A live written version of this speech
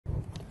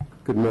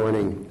Good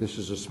morning. This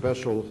is a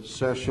special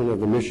session of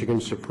the Michigan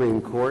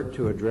Supreme Court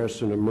to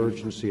address an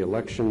emergency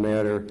election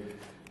matter,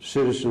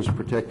 Citizens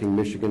Protecting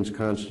Michigan's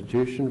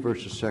Constitution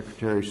versus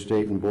Secretary of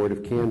State and Board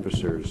of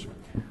Canvassers.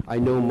 I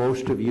know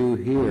most of you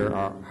here,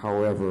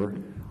 however,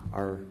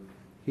 are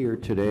here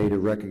today to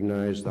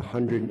recognize the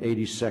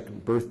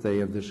 182nd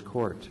birthday of this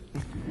court.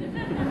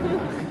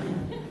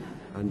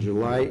 On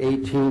July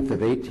 18th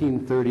of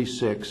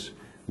 1836,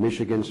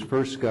 Michigan's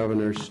first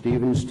governor,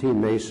 Stevens T.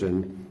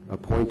 Mason,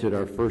 appointed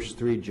our first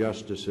three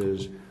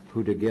justices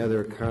who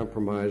together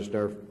comprised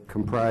our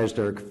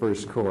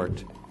first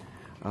court,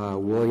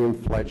 William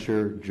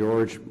Fletcher,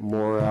 George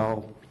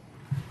Morrell,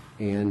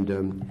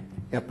 and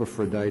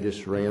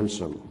Epaphroditus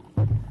Ransom.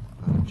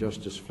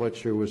 Justice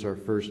Fletcher was our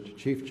first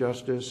Chief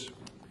Justice.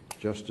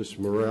 Justice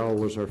Morrell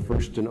was our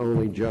first and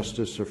only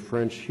justice of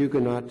French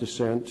Huguenot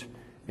descent,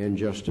 and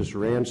Justice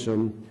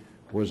Ransom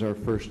was our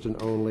first and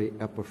only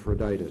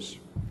Epaphroditus.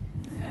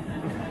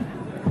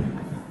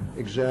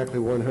 Exactly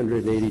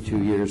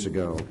 182 years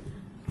ago.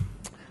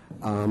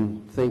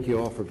 Thank you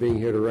all for being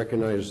here to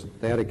recognize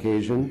that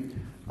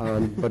occasion.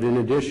 But in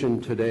addition,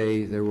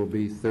 today there will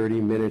be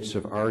 30 minutes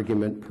of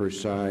argument per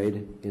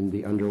side in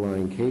the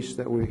underlying case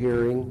that we're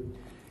hearing.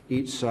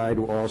 Each side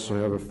will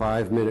also have a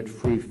 5-minute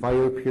free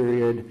fire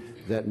period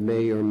that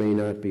may or may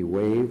not be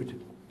waived.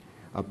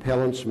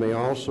 Appellants may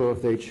also,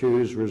 if they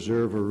choose,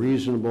 reserve a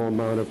reasonable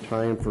amount of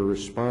time for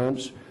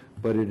response,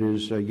 but it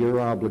is your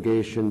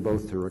obligation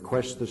both to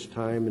request this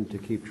time and to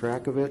keep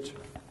track of it.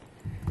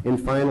 And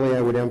finally,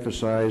 I would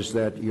emphasize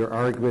that your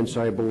arguments,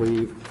 I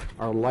believe,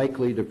 are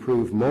likely to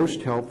prove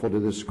most helpful to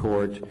this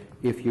court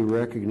if you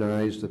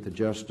recognize that the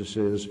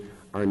justices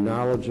are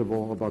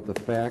knowledgeable about the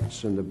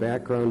facts and the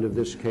background of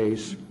this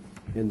case,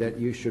 and that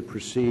you should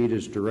proceed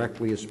as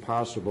directly as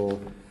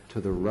possible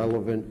to the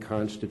relevant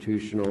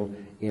constitutional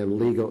and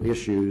legal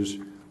issues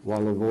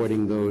while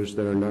avoiding those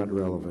that are not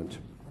relevant.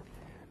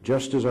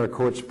 Just as our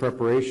court's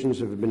preparations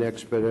have been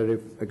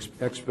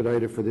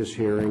expedited for this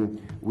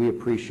hearing, we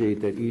appreciate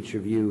that each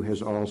of you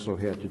has also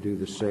had to do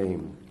the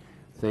same.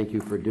 Thank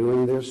you for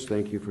doing this,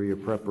 thank you for your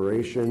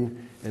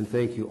preparation, and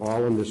thank you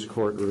all in this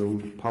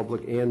courtroom,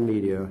 public and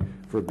media,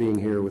 for being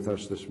here with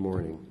us this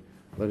morning.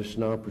 Let us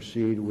now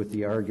proceed with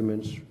the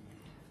arguments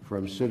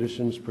from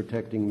Citizens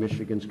Protecting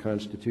Michigan's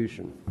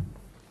Constitution.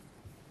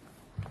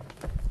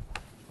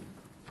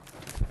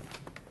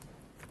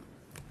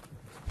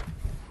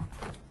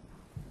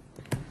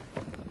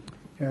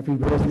 Happy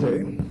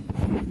birthday.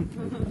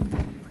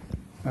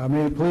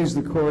 May it please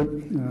the court,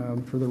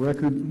 for the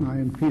record, I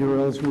am Peter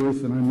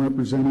Ellsworth, and I'm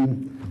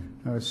representing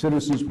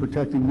Citizens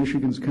Protecting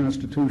Michigan's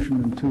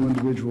Constitution and two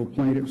individual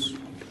plaintiffs.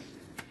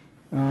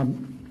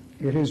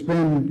 It has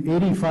been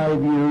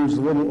 85 years,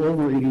 a little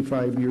over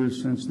 85 years,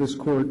 since this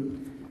court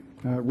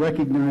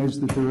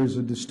recognized that there is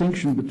a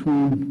distinction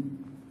between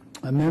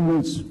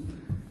amendments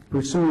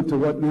pursuant to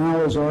what now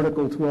is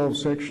Article 12,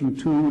 Section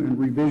 2, and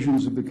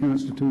revisions of the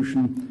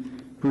Constitution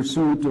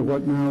pursuant to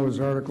what now is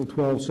Article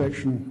 12,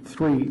 Section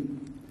 3.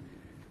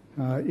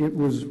 It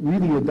was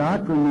really a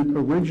doctrine that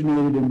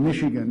originated in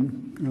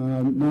Michigan,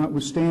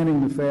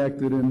 notwithstanding the fact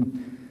that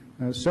in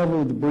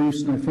several of the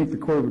briefs, and I think the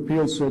Court of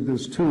Appeals said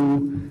this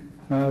too,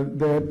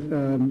 that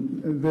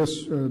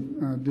this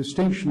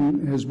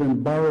distinction has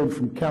been borrowed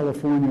from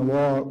California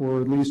law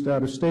or at least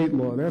out of state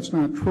law. That's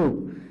not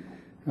true.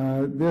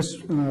 This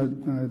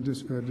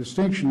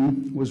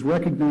distinction was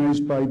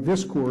recognized by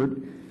this court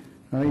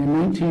in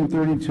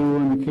 1932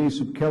 in the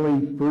case of Kelly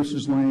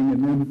versus Lang,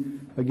 and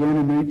then again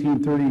in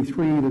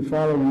 1933, the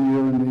following year,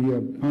 in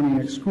the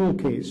Pontiac School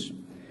case.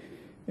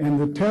 And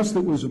the test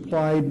that was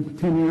applied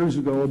 10 years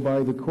ago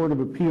by the Court of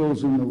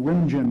Appeals in the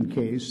Rimgen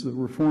case, the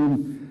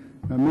Reform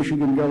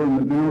Michigan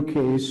Government Now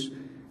case,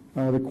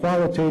 the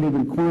qualitative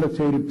and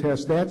quantitative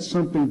test, that's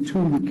something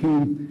too that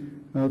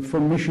came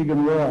from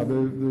Michigan law.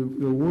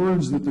 The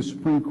words that the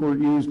Supreme Court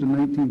used in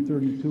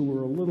 1932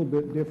 were a little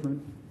bit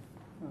different.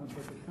 But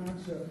the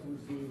concept was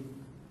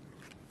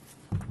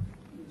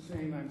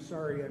saying, I'm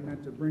sorry, I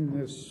meant to bring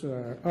this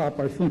up.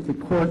 I think the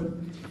court,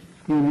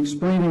 in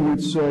explaining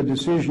its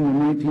decision in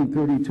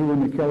 1932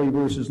 in the Kelly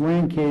versus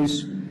Lang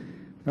case,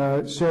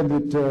 said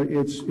that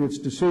its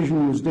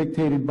decision was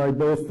dictated by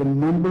both the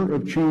number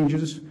of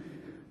changes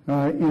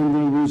and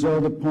the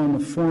result upon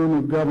the form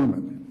of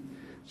government.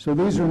 So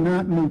these are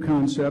not new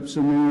concepts,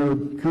 and they are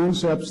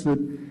concepts that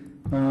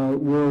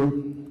were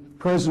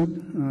present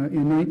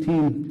in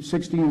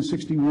 1960 and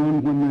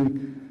 61 when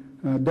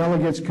the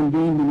delegates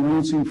convened in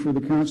Lansing for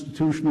the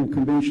Constitutional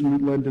Convention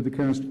that led to the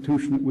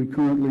Constitution that we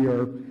currently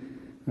are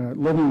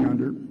living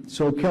under.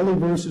 So Kelly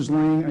versus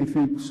Lang, I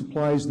think,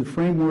 supplies the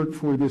framework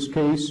for this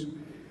case,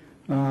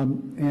 I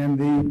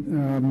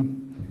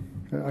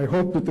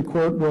hope that the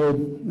court will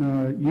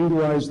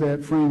utilize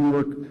that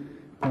framework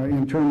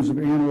in terms of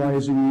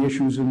analyzing the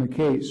issues in the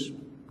case.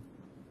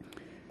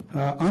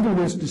 Under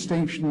this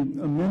distinction,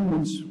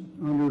 amendments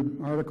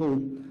under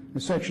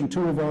Section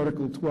 2 of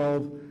Article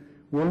 12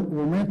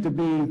 were meant to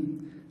be,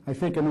 I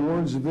think in the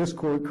words of this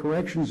court,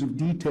 corrections of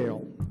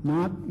detail,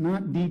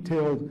 not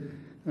detailed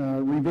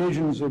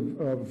revisions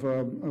of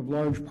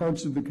large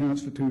parts of the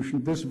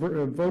Constitution. This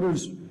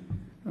voters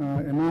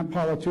and not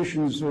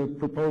politicians'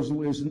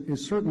 proposal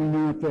is certainly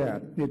not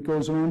that. It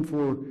goes on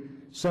for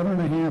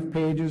 7.5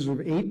 pages of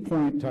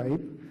 8-point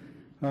type,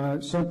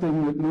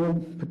 something that no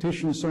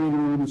petition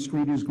signer on the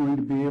street is going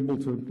to be able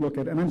to look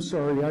at. And I'm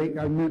sorry,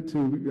 I meant to,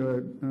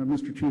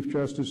 Mr. Chief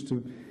Justice,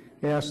 to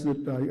ask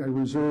that I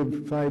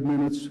reserve 5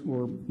 minutes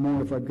or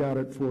more if I've got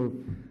it for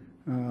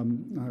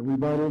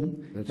rebuttal.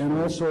 That's and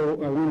fine.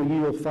 Also, I want to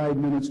yield 5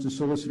 minutes to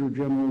Solicitor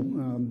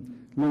General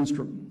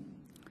Lindstrom.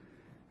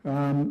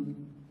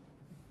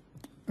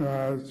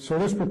 So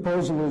this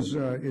proposal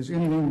is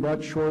anything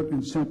but short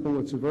and simple.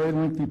 It's a very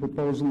lengthy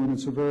proposal, and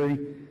it's a very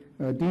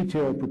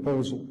detailed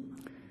proposal.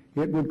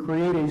 It would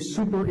create a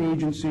super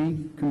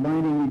agency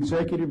combining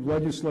executive,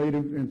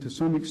 legislative, and to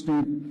some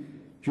extent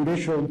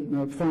judicial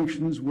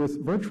functions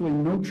with virtually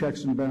no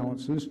checks and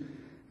balances.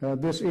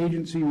 This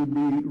agency would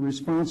be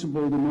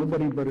responsible to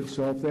nobody but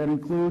itself. That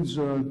includes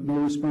no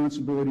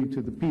responsibility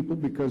to the people,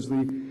 because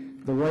the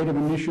right of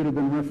initiative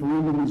and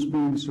referendum is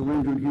being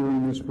surrendered here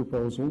in this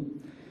proposal.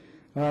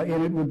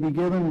 And it would be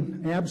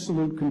given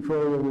absolute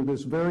control over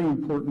this very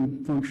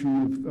important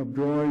function of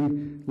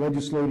drawing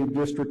legislative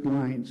district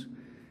lines.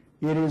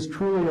 It is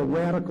truly a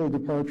radical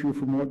departure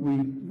from what we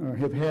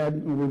have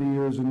had over the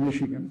years in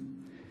Michigan.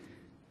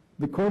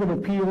 The Court of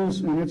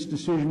Appeals, in its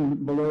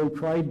decision below,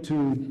 tried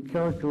to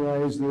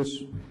characterize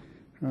this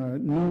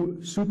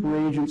new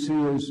super agency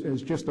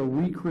as just a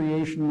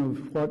recreation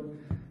of what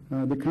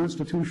the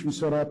Constitution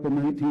set up in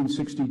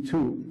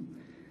 1962.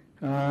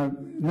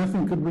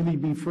 Nothing could really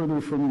be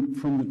further from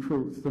the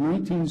truth. The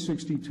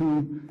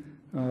 1962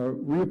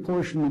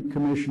 Reapportionment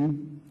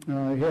Commission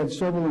had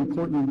several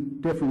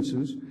important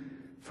differences.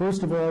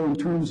 First of all, in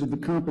terms of the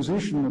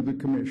composition of the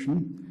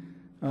commission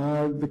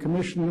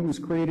that was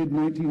created in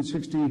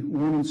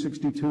 1961 and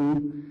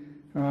 62,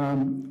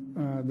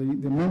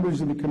 the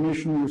members of the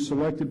commission were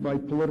selected by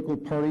political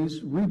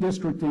parties.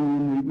 Redistricting,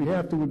 and we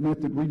have to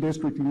admit that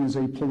redistricting is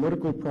a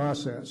political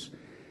process.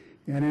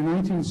 And in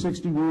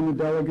 1961,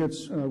 the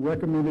delegates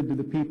recommended to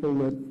the people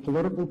that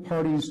political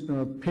parties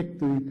pick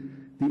the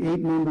 8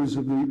 members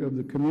of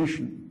the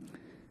commission.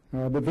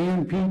 The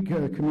Van Peek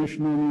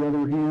Commission, on the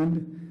other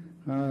hand,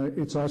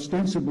 it's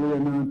ostensibly a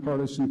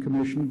nonpartisan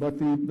commission, but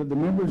the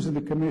members of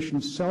the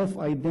commission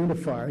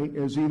self-identify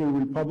as either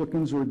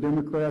Republicans or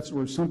Democrats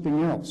or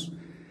something else.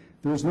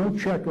 There's no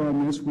check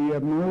on this. We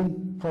have no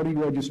party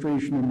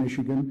registration in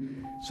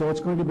Michigan, so it's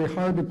going to be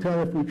hard to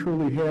tell if we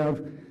truly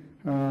have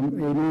a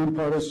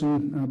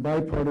nonpartisan,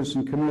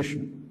 bipartisan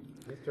commission.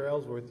 Mr.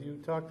 Ellsworth, you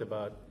talked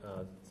about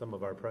some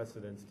of our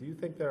precedents. Do you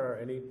think there are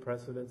any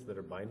precedents that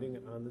are binding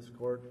on this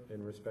court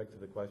in respect to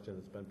the question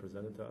that's been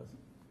presented to us?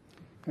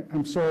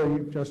 I'm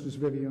sorry, Justice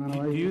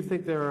Viviano. Do you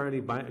think there are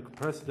any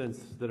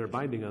precedents that are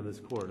binding on this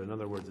court? In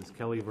other words, is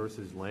Kelly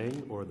versus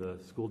Lang or the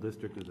school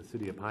district of the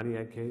city of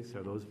Pontiac case,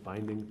 are those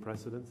binding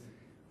precedents?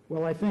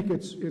 Well, I think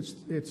it's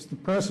the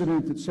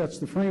precedent that sets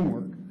the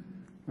framework.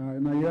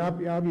 Now, you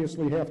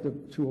obviously have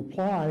to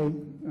apply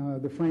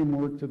the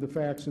framework to the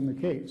facts in the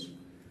case.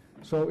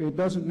 So it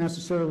doesn't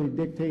necessarily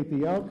dictate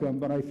the outcome,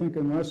 but I think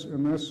unless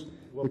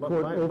well, the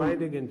court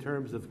binding in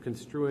terms of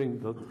construing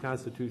the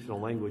constitutional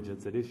language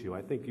that's at issue,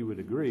 I think you would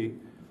agree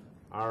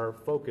our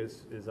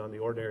focus is on the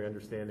ordinary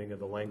understanding of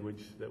the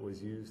language that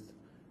was used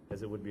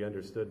as it would be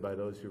understood by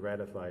those who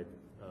ratified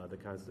the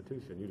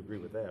Constitution. You'd agree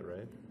with that,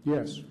 right?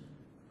 Yes.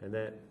 And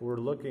that we're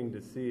looking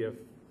to see if,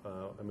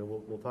 I mean,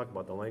 we'll talk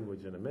about the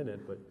language in a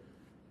minute, but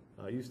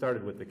you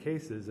started with the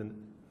cases, and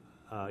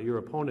your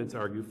opponents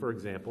argue, for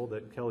example,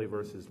 that Kelly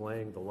versus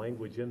Lang, the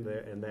language in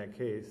that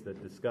case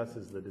that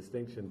discusses the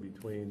distinction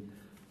between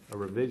a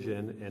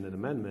revision and an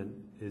amendment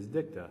is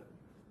dicta.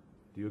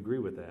 Do you agree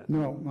with that?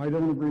 No, I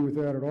don't agree with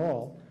that at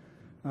all.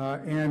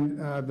 And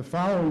the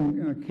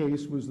following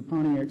case was the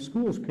Pontiac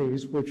Schools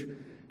case, which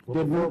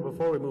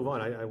before we move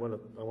on, I want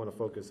to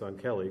focus on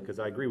Kelly, because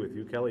I agree with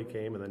you. Kelly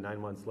came, and then 9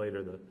 months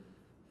later,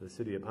 the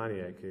city of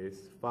Pontiac case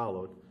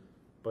followed.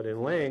 But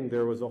in Lang,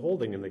 there was a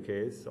holding in the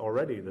case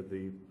already that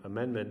the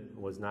amendment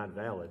was not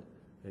valid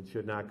and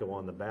should not go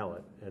on the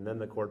ballot. And then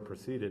the court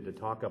proceeded to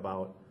talk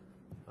about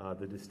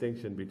the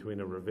distinction between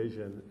a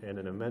revision and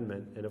an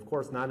amendment, and of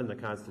course not in the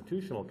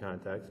constitutional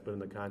context, but in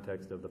the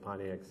context of the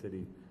Pontiac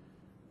City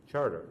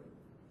Charter.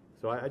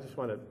 So I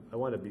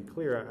want to be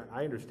clear.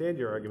 I understand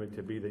your argument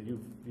to be that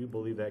you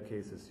believe that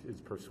case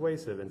is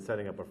persuasive in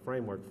setting up a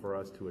framework for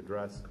us to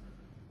address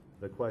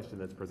the question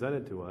that's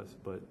presented to us,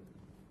 but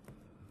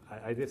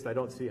I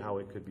don't see how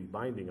it could be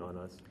binding on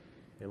us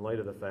in light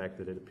of the fact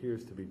that it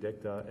appears to be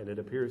dicta and it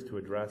appears to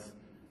address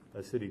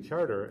a city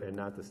charter and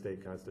not the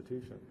state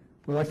constitution.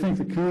 Well, I think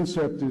the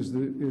concept is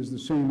the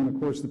same, and of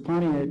course the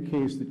Pontiac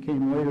case that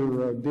came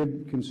later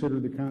did consider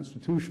the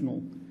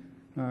constitutional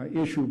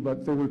issue,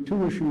 but there were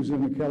 2 issues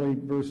in the Kelly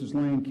versus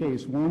Lang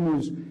case. One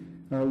was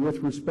with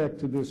respect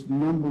to this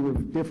number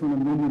of different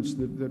amendments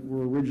that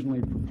were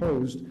originally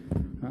proposed.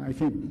 I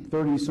think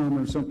 30-some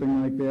or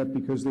something like that,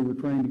 because they were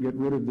trying to get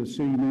rid of the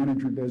city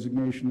manager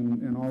designation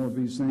and all of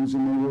these things,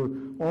 and they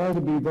were all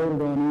to be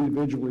voted on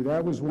individually.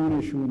 That was one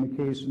issue in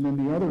the case, and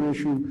then the other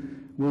issue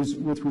was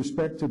with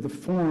respect to the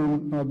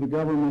form of the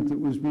government that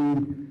was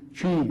being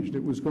changed.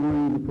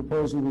 The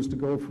proposal was to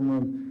go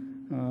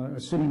from a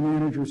city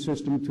manager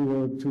system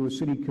to a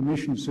city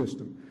commission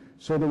system.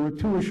 So there were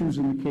two issues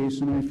in the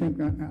case,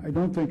 and I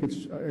don't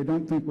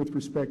think with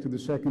respect to the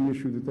second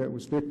issue that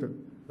was dicta.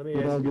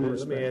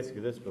 Let me ask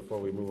you this before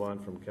we move on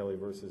from Kelly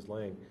versus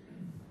Lang.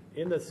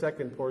 In the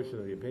second portion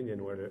of the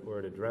opinion where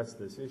it addressed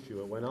this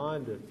issue, it went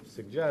on to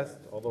suggest,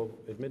 although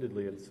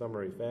admittedly in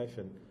summary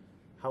fashion,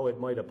 how it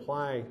might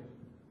apply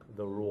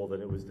the rule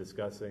that it was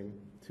discussing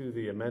to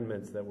the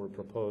amendments that were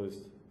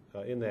proposed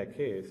in that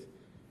case.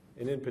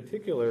 And in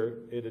particular,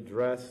 it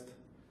addressed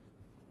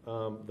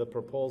the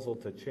proposal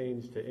to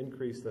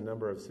increase the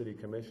number of city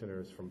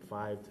commissioners from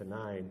 5 to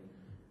 9,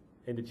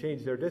 and to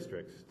change their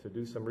districts, to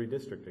do some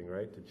redistricting,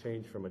 right? To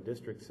change from a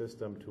district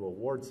system to a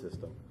ward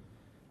system.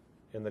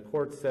 And the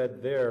court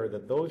said there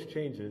that those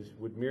changes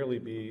would merely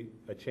be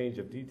a change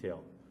of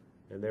detail,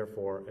 and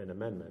therefore an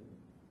amendment.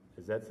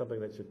 Is that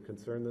something that should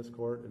concern this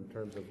court in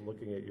terms of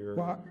looking at your...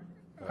 Well,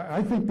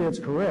 I think that's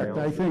correct.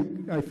 I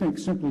think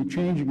simply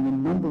changing the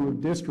number of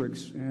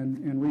districts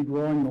and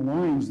redrawing the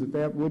lines,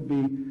 that would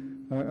be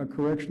a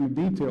correction of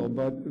detail.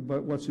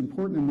 But what's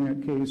important in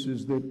that case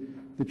is that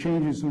the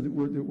changes that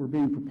were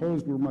being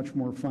proposed were much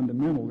more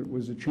fundamental. It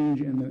was a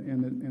change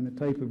in the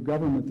type of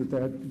government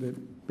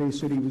that Bay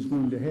City was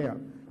going to have.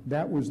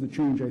 That was the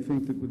change, I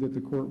think, that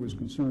the court was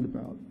concerned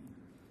about.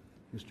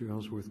 Mr.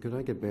 Ellsworth, could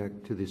I get back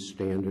to the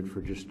standard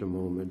for just a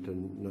moment,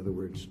 and in other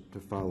words, to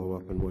follow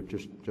up on what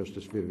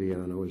Justice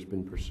Viviano has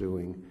been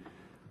pursuing?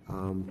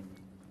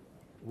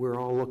 We're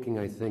all looking,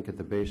 I think, at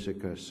the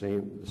basic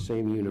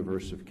same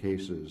universe of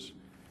cases.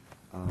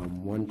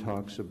 One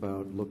talks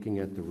about looking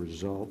at the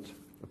result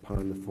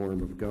upon the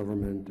form of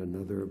government,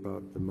 another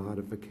about the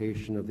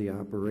modification of the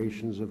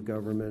operations of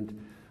government,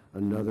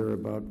 another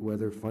about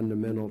whether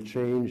fundamental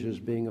change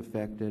is being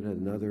affected,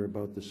 another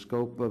about the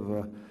scope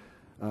of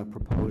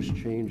proposed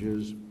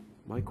changes.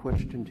 My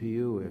question to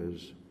you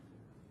is,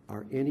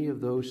 are any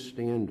of those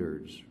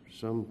standards,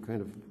 some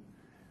kind of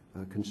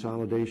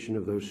consolidation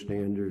of those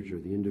standards or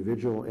the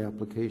individual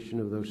application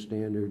of those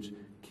standards,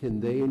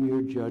 can they, in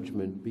your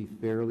judgment, be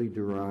fairly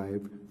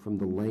derived from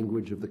the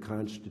language of the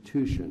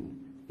Constitution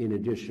in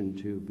addition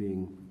to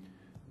being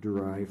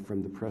derived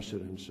from the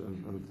precedents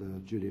of the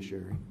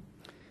judiciary?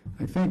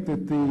 I think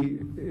that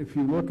if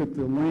you look at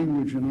the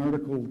language in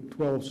Article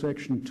 12,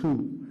 Section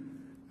 2,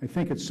 I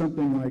think it's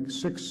something like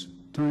 6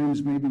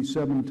 times, maybe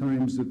 7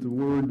 times that the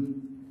word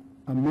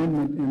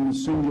amendment in the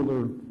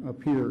singular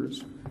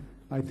appears.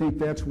 I think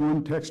that's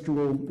one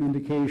textual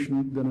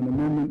indication that an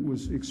amendment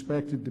was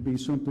expected to be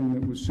something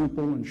that was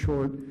simple and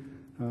short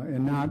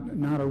and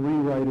not a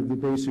rewrite of the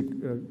basic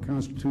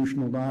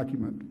constitutional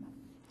document.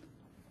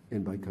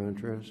 And by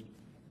contrast?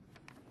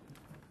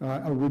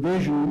 A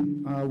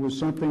revision was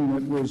something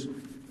that was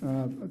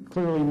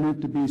clearly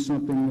meant to be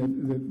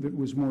something that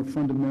was more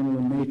fundamental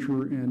in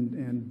nature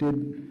and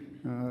did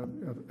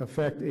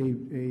affect a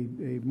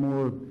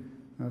more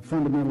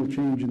fundamental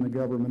change in the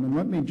government. And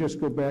let me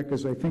just go back,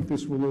 because I think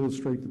this will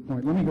illustrate the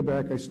point. Let me go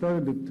back. I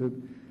started to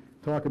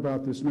talk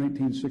about this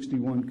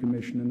 1961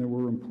 commission, and there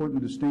were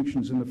important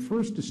distinctions. And the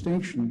first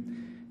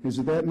distinction is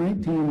that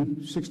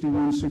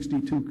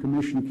 1961-62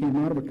 commission came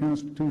out of a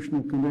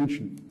constitutional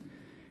convention.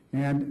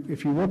 And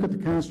if you look at the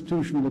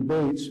constitutional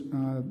debates,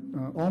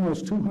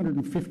 almost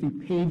 250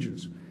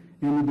 pages,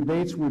 and the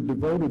debates were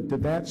devoted to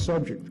that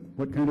subject,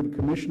 what kind of a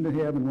commission to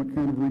have and what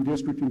kind of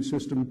redistricting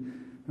system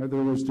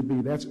there was to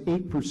be. That's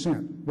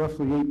 8%,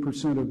 roughly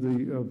 8%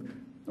 of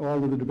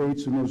all of the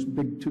debates in those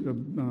big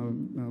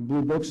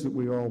blue books that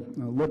we all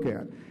look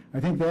at. I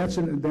think that's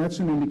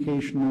an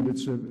indication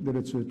that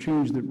it's a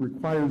change that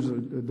requires a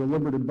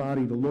deliberative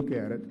body to look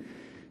at it.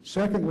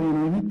 Secondly,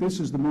 and I think this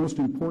is the most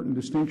important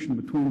distinction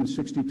between the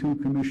 62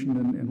 Commission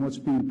and what's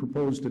being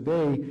proposed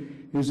today,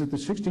 is that the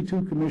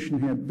 62 Commission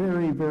had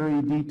very,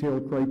 very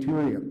detailed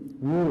criteria,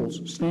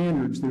 rules,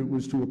 standards that it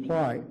was to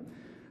apply.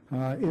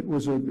 It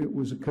was a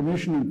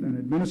commission, an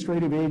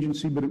administrative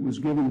agency, but it was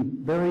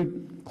given very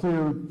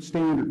clear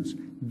standards.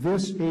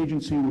 This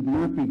agency would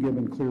not be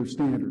given clear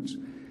standards.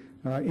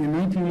 In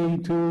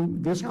 1982,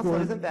 this Counsel,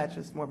 court... isn't that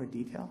just more of a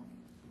detail?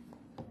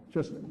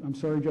 I'm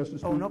sorry,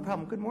 Justice. Oh, no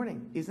problem. Good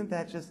morning. Isn't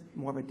that just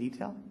more of a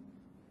detail?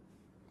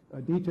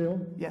 A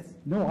detail? Yes.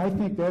 No, I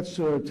think that's,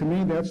 to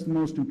me, that's the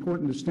most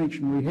important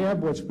distinction. We have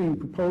what's being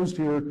proposed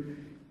here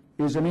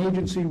is an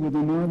agency with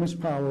enormous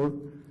power.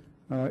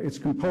 It's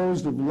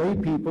composed of lay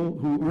people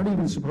who aren't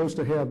even supposed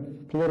to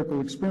have political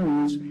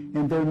experience,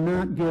 and they're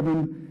not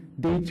given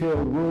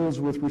detailed rules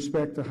with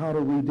respect to how to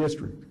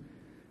redistrict.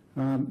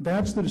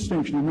 That's the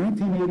distinction. In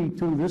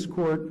 1982, this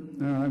court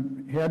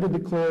had to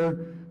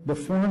declare the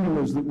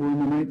formulas that were in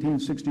the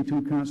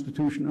 1962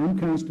 Constitution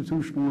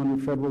unconstitutional under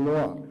federal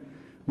law.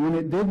 When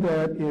it did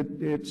that,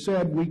 it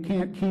said we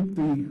can't keep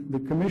the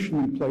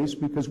commission in place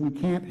because we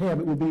can't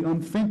have, it would be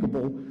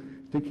unthinkable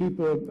to keep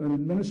an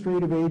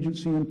administrative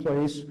agency in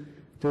place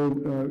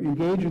to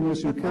engage in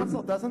this But important...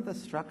 counsel, doesn't the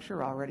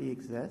structure already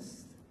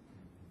exist?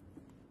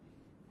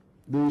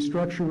 The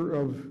structure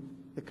of...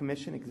 The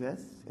commission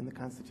exists in the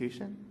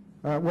Constitution?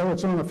 well,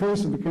 it's on the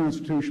face of the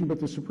Constitution, but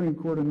the Supreme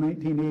Court in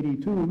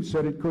 1982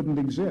 said it couldn't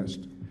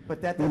exist.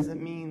 But that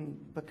doesn't mean,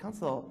 but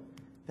counsel,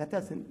 that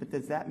doesn't, but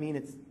does that mean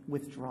it's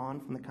withdrawn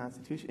from the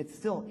Constitution? It's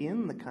still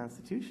in the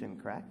Constitution,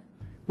 correct?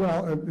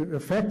 Well,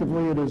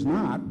 effectively it is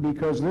not,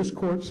 because this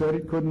court said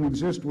it couldn't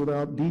exist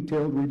without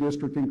detailed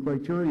redistricting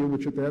criteria,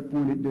 which at that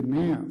point it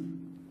didn't have.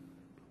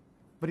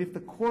 But if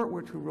the court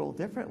were to rule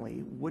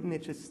differently, wouldn't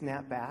it just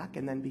snap back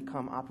and then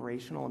become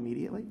operational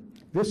immediately?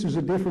 This is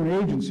a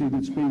different agency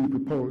that's being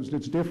proposed.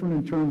 It's different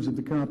in terms of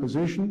the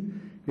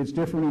composition. It's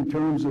different in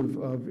terms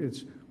of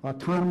its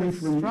autonomy The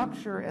from...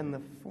 structure and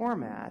the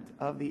format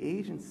of the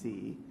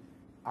agency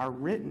are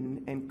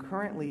written and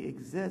currently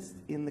exist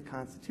in the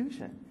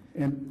Constitution.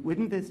 And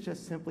Wouldn't this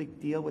just simply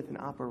deal with an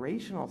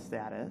operational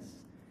status,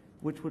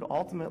 which would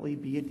ultimately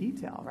be a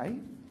detail, right?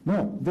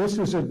 no, this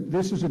is a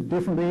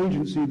different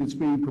agency that's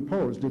being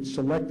proposed. It's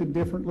selected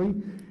differently.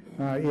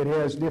 It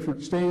has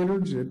different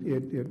standards.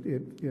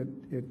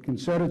 It can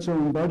set its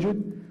own budget.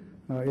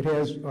 It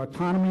has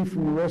autonomy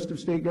from the rest of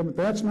state government.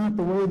 That's not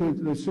the way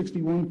the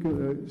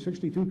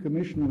 62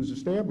 Commission was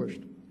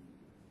established.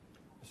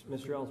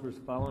 Mr. Ellsworth,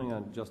 following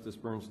on Justice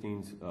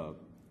Bernstein's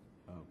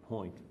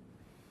point,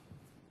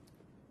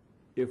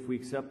 if we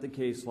accept the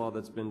case law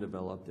that's been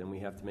developed and we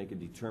have to make a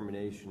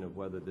determination of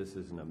whether this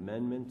is an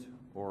amendment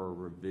or a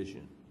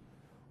revision,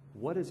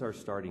 what is our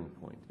starting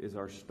point? Is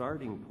our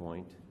starting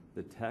point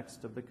the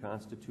text of the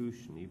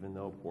Constitution, even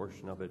though a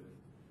portion of it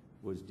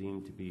was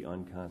deemed to be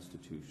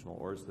unconstitutional,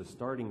 or is the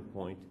starting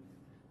point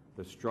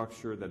the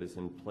structure that is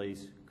in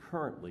place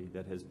currently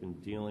that has been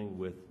dealing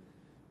with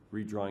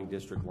redrawing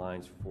district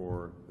lines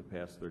for the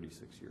past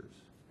 36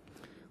 years?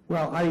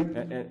 Well,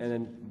 And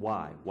then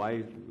why?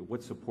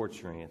 What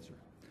supports your answer?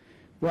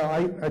 Well,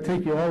 I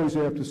think you always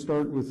have to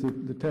start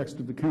with the text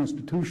of the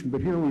Constitution,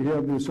 but here we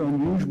have this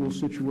unusual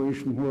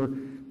situation where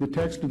the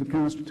text of the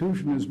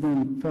Constitution has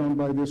been found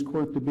by this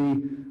court to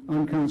be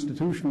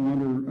unconstitutional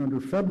under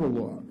federal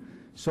law.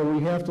 So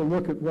we have to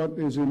look at what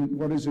is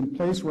in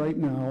place right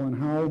now and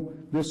how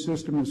this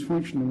system is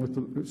functioning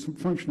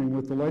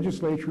with the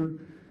legislature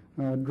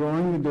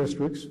drawing the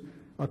districts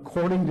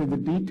according to the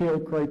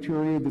detailed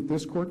criteria that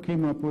this court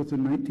came up with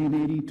in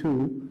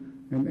 1982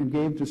 and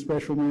gave to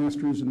special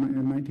masters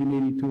in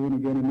 1982 and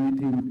again in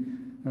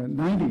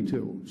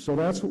 1992. So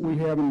that's what we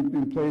have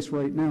in place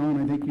right now,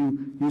 and I think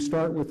you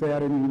start with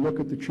that and you look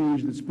at the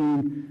change that's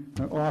being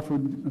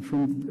offered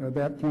from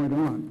that point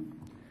on.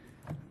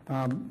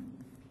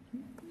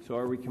 So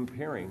are we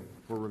comparing,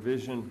 for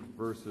revision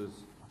versus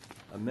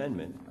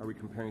amendment, are we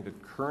comparing the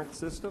current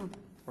system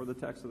or the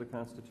text of the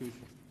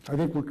Constitution? I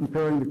think we're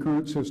comparing the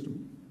current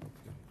system.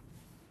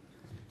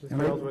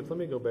 Mr. Ellsworth, let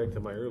me go back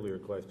to my earlier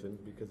question,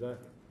 because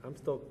I'm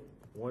still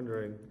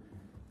wondering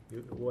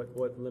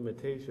what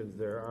limitations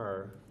there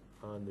are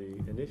on the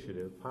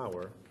initiative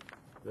power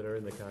that are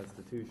in the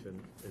Constitution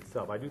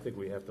itself. I do think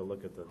we have to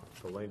look at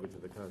the language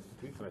of the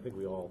Constitution. I think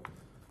we all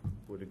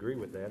would agree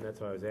with that, and that's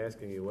why I was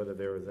asking you whether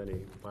there was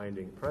any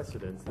binding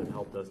precedents that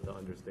helped us to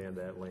understand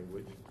that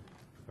language.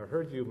 I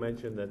heard you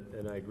mention that,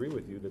 and I agree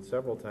with you, that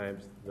several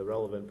times the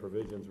relevant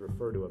provisions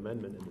refer to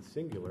amendment in the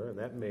singular, and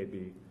that may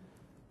be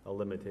a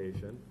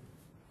limitation.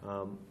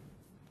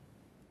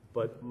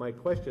 But my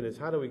question is,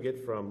 how do we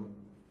get from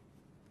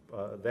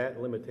that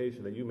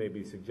limitation that you may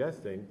be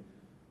suggesting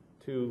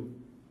to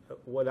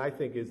what I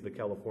think is the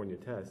California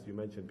test? You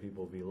mentioned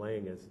People v.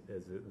 Lang as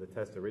the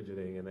test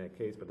originating in that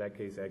case, but that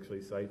case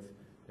actually cites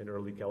an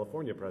early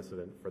California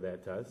precedent for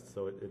that test.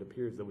 So it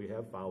appears that we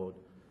have followed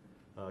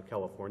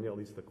California, at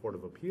least the Court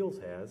of Appeals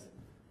has,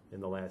 in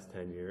the last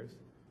 10 years.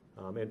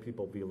 And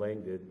People v.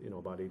 Lang did,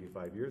 about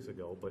 85 years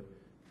ago. But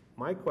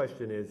my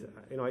question is,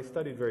 I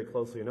studied very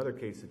closely another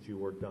case that you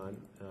worked on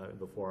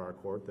before our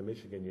court, the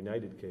Michigan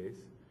United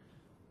case,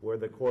 where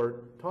the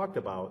court talked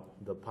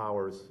about the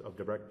powers of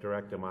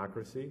direct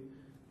democracy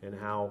and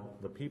how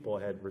the people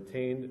had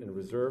retained and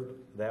reserved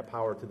that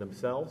power to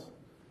themselves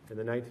in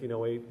the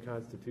 1908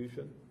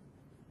 Constitution,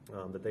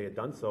 that they had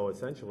done so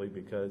essentially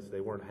because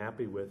they weren't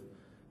happy with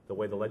the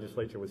way the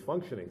legislature was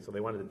functioning. So they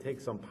wanted to take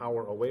some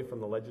power away from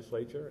the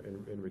legislature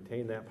and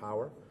retain that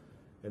power.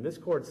 And this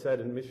court said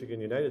in Michigan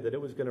United that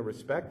it was going to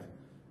respect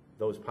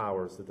those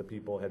powers that the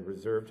people had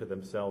reserved to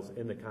themselves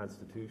in the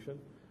Constitution,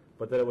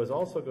 but that it was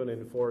also going to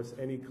enforce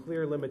any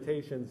clear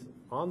limitations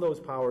on those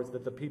powers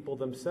that the people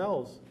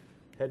themselves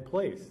had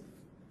placed.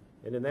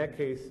 And in that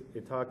case,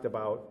 it talked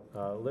about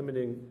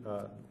limiting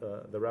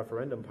the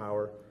referendum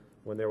power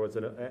when there was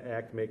an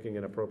act making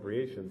an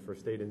appropriation for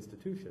state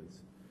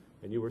institutions.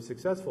 And you were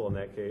successful in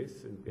that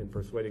case in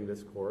persuading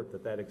this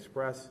court that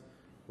express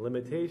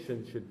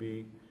limitation should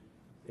be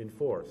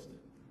enforced.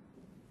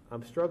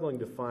 I'm struggling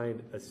to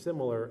find a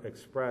similar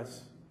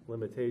express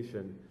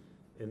limitation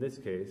in this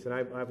case, and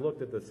I've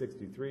looked at the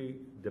 63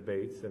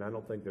 debates, and I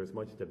don't think there's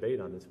much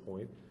debate on this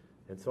point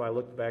And so I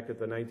looked back at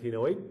the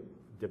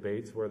 1908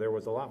 debates where there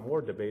was a lot more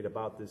debate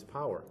about this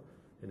power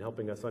and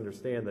helping us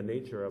understand the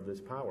nature of this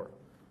power.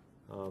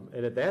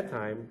 And at that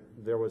time,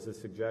 there was a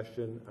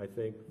suggestion, I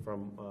think,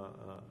 from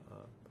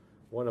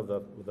one of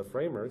the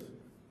framers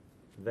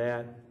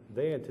that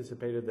they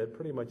anticipated that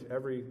pretty much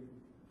every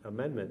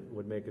amendment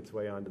would make its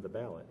way onto the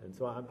ballot. And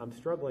so I'm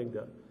struggling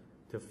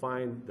to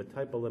find the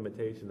type of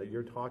limitation that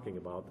you're talking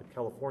about, the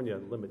California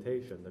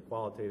limitation, the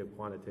qualitative,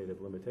 quantitative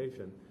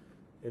limitation,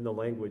 in the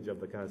language of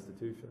the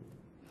Constitution.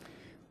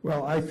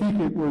 Well, I think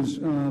it was,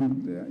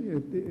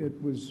 there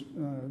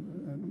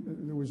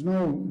was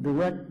no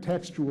direct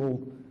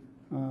textual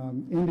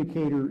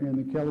indicator in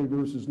the Kelly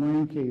versus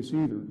Lane case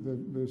either.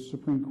 The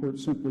Supreme Court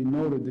simply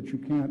noted that you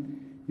can't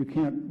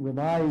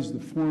revise the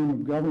form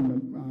of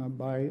government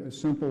by a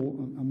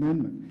simple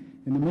amendment.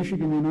 In the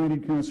Michigan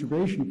United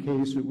Conservation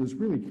case, it was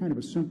really kind of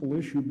a simple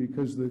issue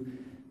because the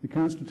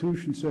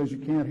Constitution says you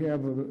can't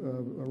have a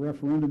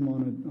referendum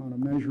on a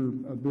measure,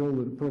 a bill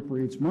that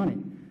appropriates money.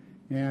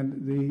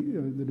 And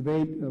the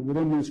debate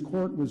within this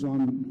court was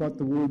on what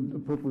the word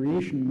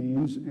appropriation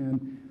means,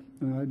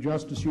 and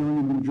Justice Young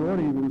and the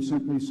majority were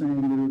simply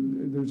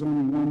saying there's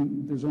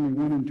only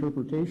one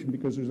interpretation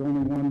because there's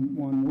only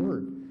one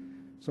word.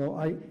 So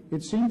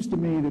it seems to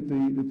me that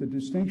the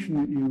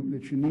distinction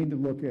that you need to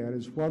look at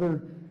is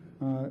whether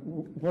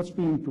what's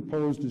being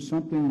proposed is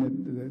something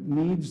that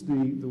needs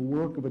the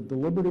work of a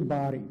deliberative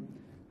body,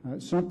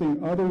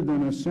 something other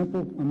than a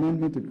simple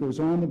amendment that goes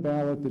on the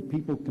ballot that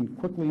people can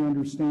quickly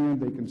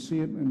understand, they can see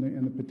it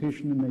in the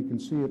petition and they can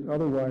see it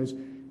otherwise,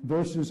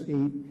 versus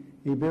a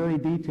very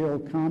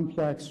detailed,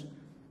 complex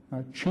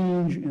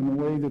change in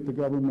the way that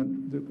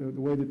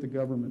the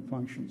government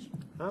functions.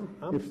 I'm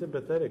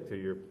sympathetic to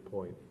your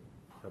point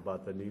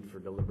about the need for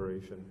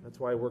deliberation. That's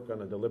why I work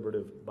on a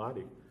deliberative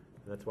body.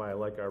 That's why I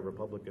like our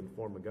Republican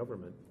form of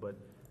government. But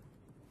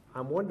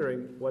I'm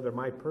wondering whether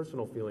my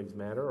personal feelings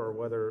matter or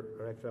whether,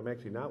 or actually I'm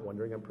actually not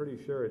wondering, I'm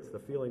pretty sure it's the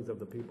feelings of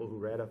the people who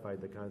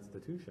ratified the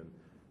Constitution,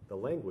 the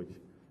language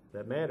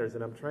that matters.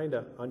 And I'm trying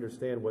to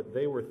understand what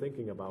they were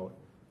thinking about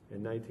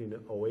in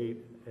 1908.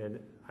 And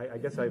I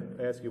guess I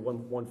ask you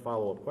one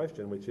follow-up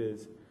question, which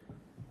is,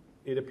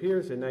 it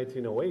appears in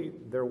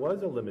 1908 there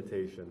was a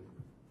limitation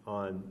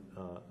on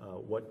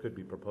what could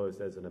be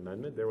proposed as an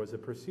amendment. There was a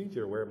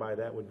procedure whereby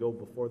that would go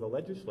before the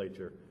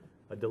legislature,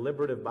 a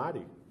deliberative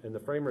body. And the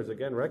framers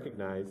again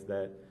recognized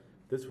that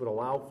this would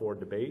allow for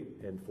debate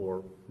and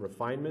for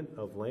refinement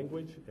of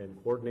language and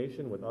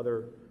coordination with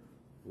other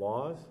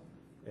laws.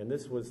 And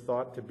this was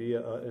thought to be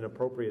an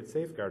appropriate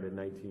safeguard in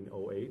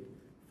 1908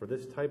 for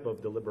this type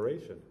of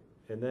deliberation.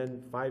 And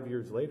then 5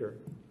 years later,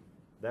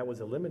 that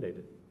was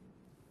eliminated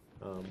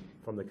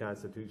from the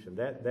Constitution,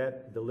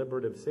 that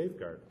deliberative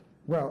safeguard.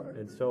 Well,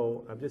 and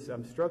so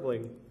I'm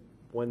struggling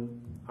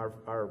when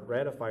our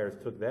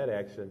ratifiers took that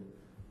action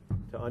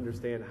to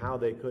understand how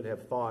they could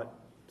have thought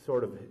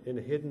sort of in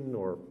hidden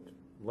or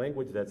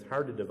language that's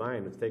hard to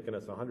divine. It's taken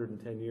us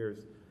 110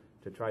 years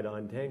to try to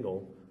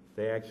untangle.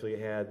 They actually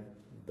had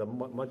the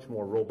much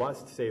more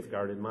robust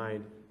safeguard in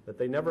mind that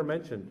they never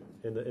mentioned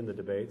in the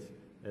debates,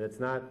 and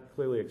it's not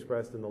clearly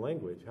expressed in the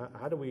language.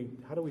 How do we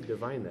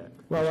divine that?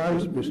 Well,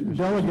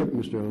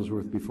 Mr.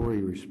 Ellsworth, before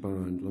you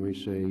respond, let me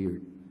say your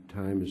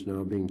time is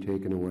now being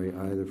taken away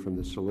either from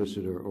the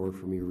solicitor or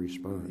from your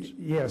response.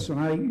 Yes,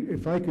 and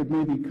if I could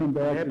maybe come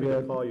back I'm happy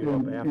to call you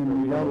up after.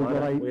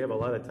 We have a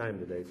lot of time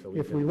today, so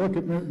if we look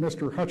at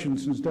Mr.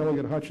 Hutchinson's,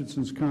 Delegate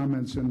Hutchinson's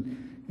comments in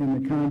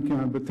the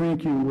CONCON, but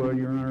thank you,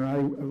 Your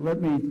Honor.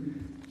 Let me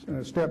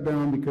step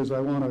down because I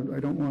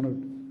don't want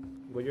to.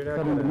 Well, you're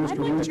not going to. I'd like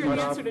to hear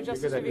the answer to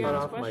Justice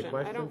Viviano's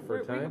question.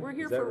 We're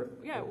here for,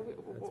 yeah,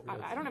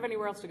 I don't have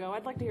anywhere else to go.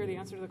 I'd like to hear the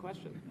answer to the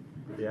question.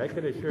 Yeah, I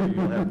can assure you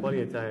you'll have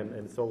plenty of time,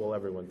 and so will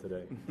everyone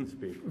today to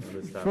speak on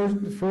this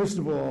topic. First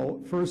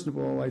of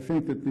all, I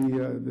think that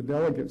the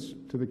delegates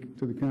to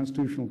the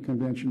Constitutional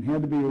Convention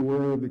had to be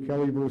aware of the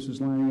Kelly versus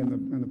Lang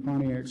and the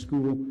Pontiac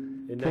School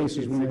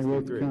cases when they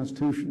wrote the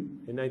Constitution.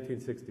 In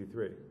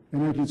 1963. In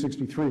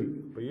 1963.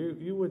 But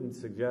you wouldn't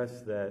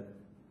suggest that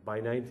by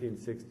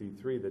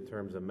 1963 the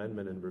terms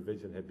amendment and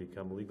revision had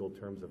become legal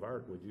terms of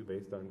art, would you,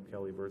 based on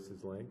Kelly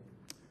versus Lang?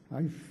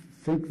 I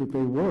think that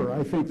they were.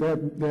 I think that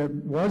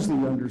was the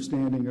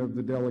understanding of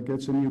the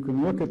delegates, and you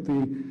can look at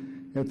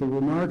the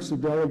remarks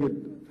of Delegate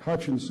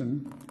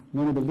Hutchinson,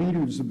 one of the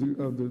leaders of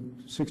the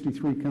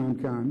 62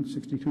 CONCON,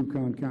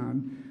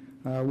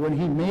 when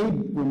he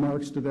made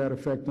remarks to that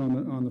effect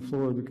on the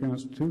floor of the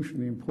Constitution,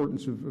 the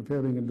importance of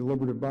having a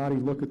deliberative body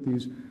look at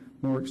these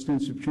more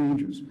extensive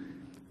changes.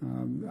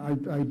 I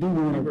do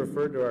want to. He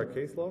referred to our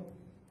case law?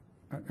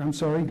 I'm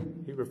sorry?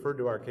 He referred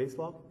to our case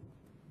law?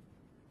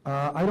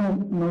 I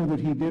don't know that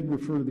he did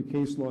refer to the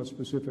case law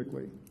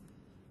specifically.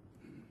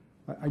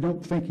 I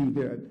don't think he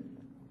did.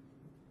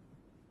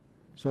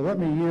 So let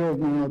me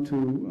yield now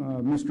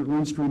to Mr.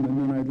 Lindstrom, and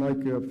then I'd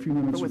like a few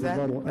minutes of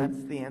rebuttal.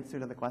 That's the answer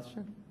to the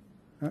question?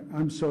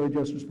 I'm sorry,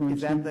 Justice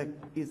Bernstein.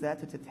 Is that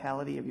the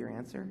totality of your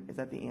answer? Is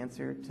that the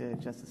answer to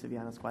Justice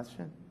Viviano's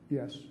question?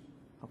 Yes.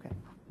 Okay.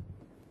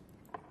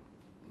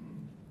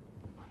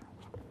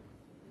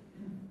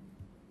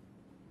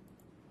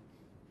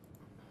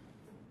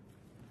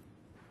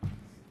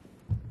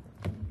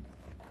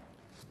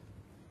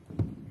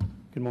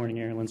 Good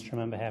morning, Aaron Lindstrom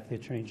on behalf of the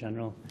Attorney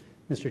General.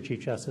 Mr. Chief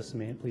Justice, and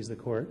may it please the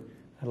Court,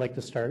 I'd like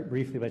to start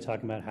briefly by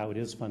talking about how it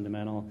is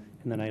fundamental,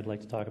 and then I'd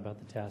like to talk about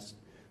the test.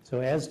 So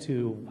as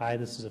to why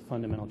this is a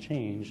fundamental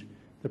change,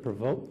 the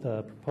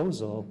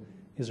proposal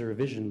is a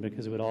revision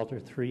because it would alter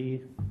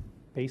three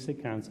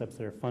basic concepts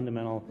that are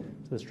fundamental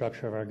to the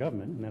structure of our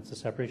government, and that's the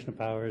separation of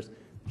powers,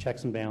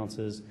 checks and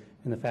balances,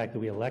 and the fact that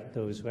we elect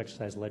those who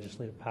exercise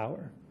legislative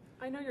power.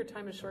 I know your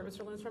time is short,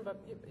 Mr. Lindstrom,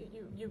 but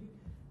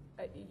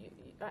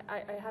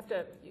I have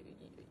to.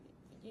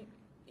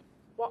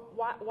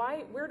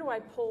 Why? Where do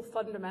I pull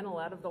fundamental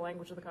out of the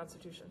language of the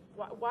Constitution?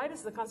 Why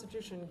does the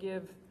Constitution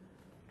give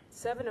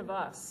 7 of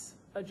us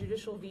a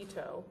judicial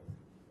veto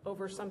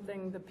over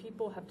something the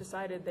people have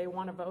decided they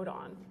want to vote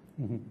on?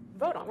 Mm-hmm.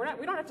 Vote on.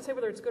 We don't have to say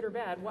whether it's good or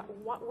bad.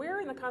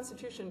 Where in the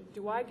Constitution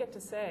do I get to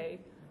say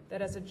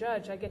that as a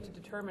judge I get to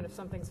determine if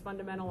something's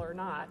fundamental or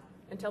not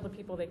and tell the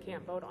people they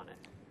can't vote on it?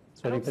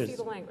 So I don't see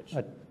the language.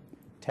 A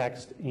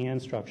text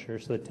and structure.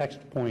 So the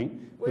text point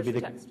would be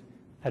the text?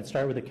 I'd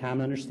start with a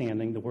common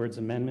understanding, the words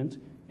amendment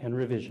and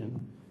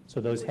revision. So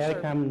those had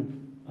a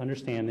common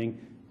understanding,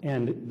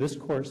 and this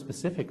court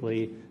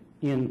specifically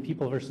in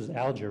People versus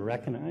Alger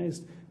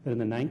recognized that in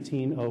the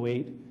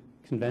 1908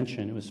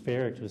 convention, it was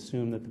fair to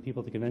assume that the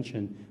people at the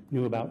convention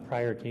knew about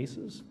prior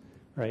cases,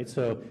 right?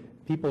 So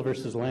People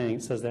versus Lang,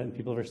 it says that in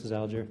People versus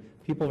Alger.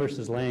 People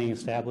versus Lang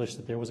established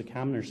that there was a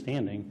common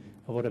understanding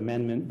of what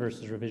amendment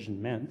versus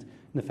revision meant.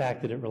 And the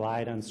fact that it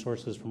relied on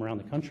sources from around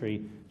the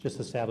country just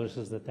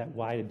establishes that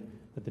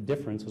that the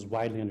difference was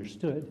widely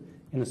understood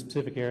in the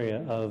specific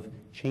area of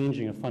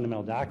changing a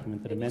fundamental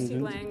document. That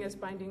amendment. You see Lang as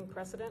binding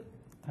precedent?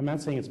 I'm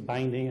not saying it's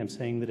binding. I'm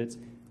saying that it's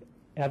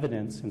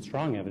evidence and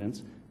strong evidence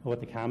of what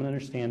the common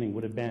understanding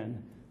would have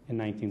been in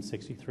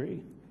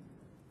 1963.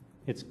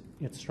 It's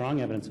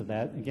strong evidence of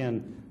that.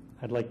 Again,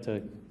 I'd like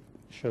to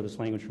show this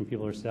language from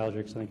People versus Alger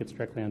because I think it's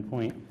directly on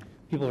point.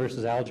 People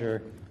versus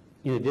Alger,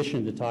 in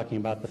addition to talking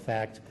about the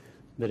fact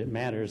that it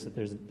matters that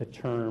there's the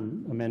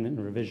term amendment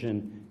and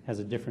revision has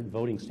a different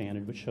voting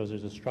standard, which shows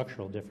there's a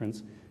structural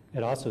difference,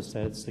 it also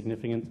said it's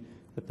significant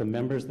that the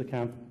members of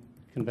the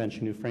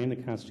convention who framed the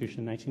Constitution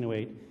in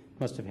 1908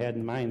 must have had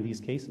in mind these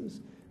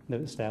cases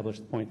that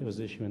established the point that was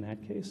issued in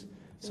that case.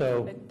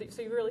 So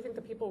you really think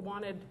the people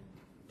wanted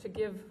to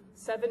give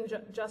 7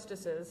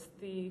 justices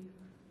the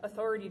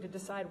authority to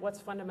decide what's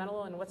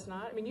fundamental and what's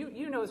not? I mean,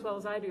 you know as well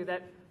as I do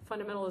that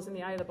fundamental is in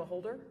the eye of the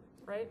beholder,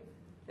 right?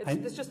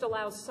 This just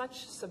allows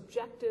such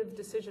subjective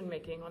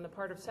decision-making on the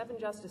part of 7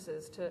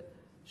 justices to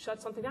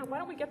shut something down. Why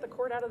don't we get the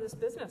court out of this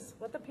business?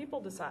 Let the people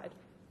decide.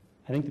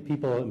 I think the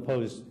people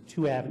impose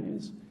 2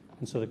 avenues,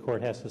 and so the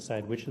court has to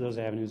decide which of those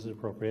avenues is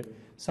appropriate.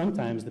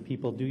 Sometimes the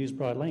people do use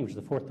broad language.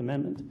 The Fourth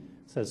Amendment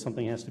says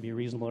something has to be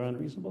reasonable or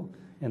unreasonable,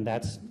 and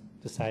that's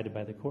decided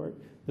by the court.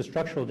 The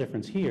structural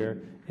difference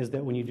here is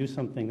that when you do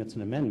something that's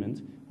an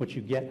amendment, what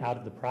you get out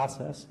of the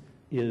process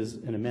is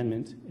an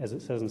amendment, as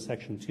it says in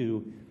Section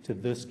 2, to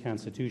this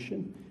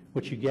Constitution.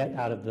 What you get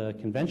out of the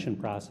convention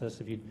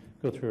process, if you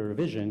go through a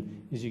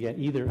revision, is you get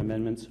either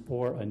amendments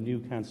or a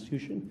new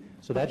Constitution.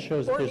 So that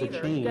shows that there's a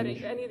change. Or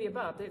either, any of the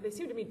above. They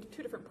seem to be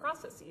 2 different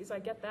processes. I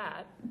get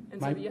that.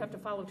 And so you have to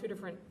follow 2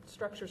 different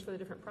structures for the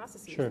different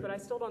processes. Sure. But I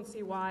still don't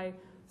see why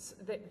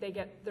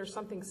there's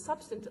something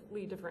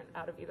substantively different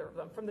out of either of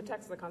them from the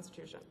text of the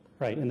Constitution.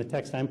 Right, and the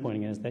text I'm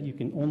pointing is that you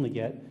can only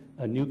get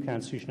a new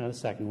Constitution out of the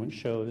second one,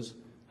 shows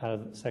out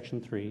of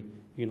Section 3.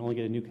 You can only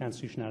get a new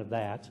Constitution out of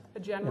that. A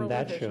general and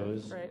that revision,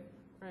 shows,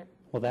 right.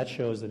 Well, that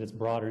shows that it's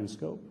broader in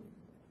scope.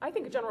 I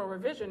think a general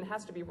revision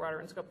has to be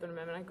broader in scope than an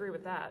amendment. I agree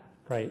with that.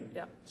 Right.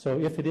 Yeah. So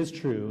if it is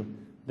true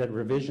that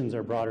revisions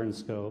are broader in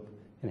scope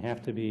and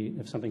have to be,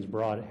 if something's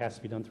broad, it has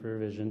to be done through a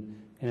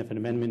revision, and if an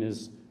amendment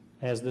is,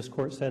 as this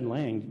court said in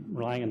Lang,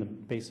 relying on the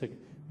basic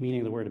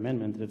meaning of the word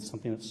amendment, that it's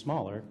something that's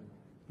smaller,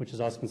 which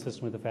is also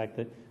consistent with the fact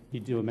that you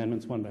do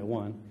amendments one by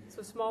one.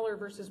 So smaller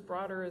versus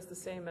broader is the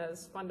same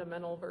as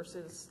fundamental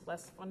versus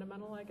less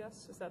fundamental, I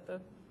guess? Is that the...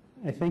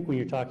 I think when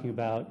you're talking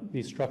about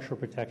these structural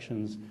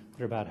protections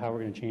that are about how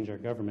we're going to change our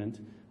government,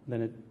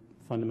 then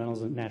fundamental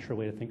is a natural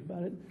way to think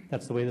about it.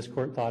 That's the way this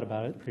court thought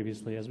about it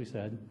previously, as we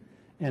said.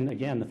 And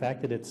again, the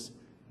fact that it's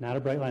not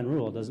a bright line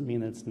rule doesn't mean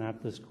that it's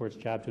not this court's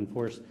job to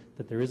enforce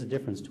that there is a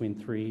difference between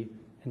 3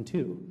 and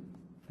 2.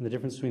 And the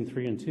difference between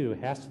 3 and 2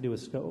 has to do with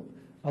scope.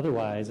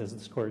 Otherwise, as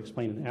this court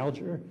explained in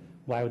Alger,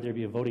 why would there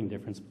be a voting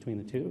difference between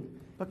the 2?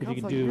 But if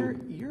counsel,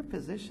 your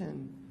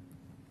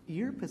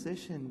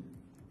position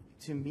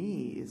to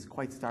me is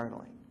quite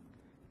startling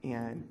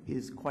and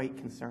is quite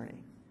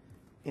concerning.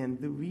 And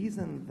the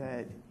reason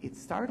that it's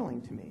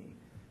startling to me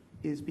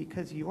is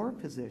because your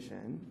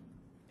position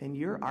and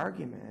your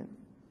argument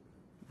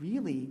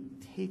really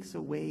takes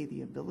away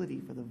the ability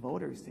for the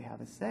voters to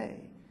have a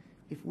say.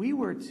 If we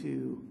were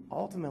to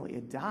ultimately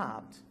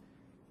adopt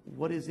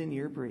what is in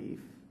your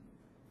brief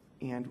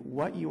and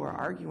what you are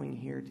arguing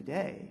here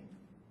today,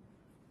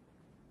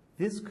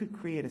 this could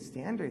create a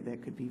standard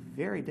that could be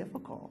very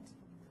difficult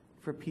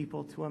for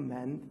people to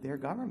amend their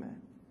government.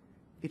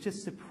 It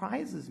just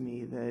surprises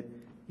me that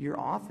your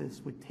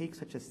office would take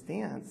such a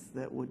stance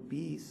that would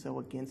be so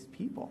against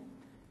people.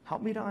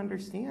 Help me to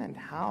understand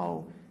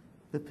how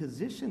the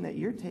position that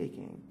you're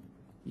taking,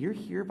 you're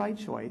here by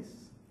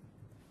choice,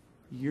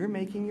 you're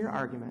making your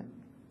argument,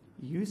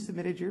 you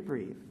submitted your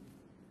brief,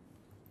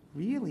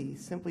 really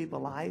simply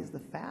belies the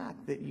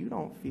fact that you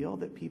don't feel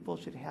that people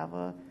should have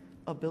a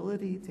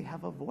ability to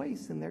have a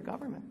voice in their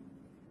government.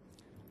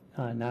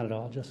 Not at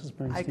all, Justice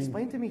Bernstein.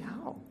 Explain to me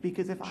how.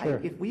 Because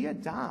Sure. if we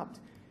adopt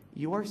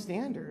your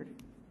standard,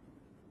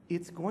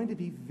 it's going to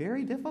be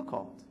very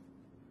difficult,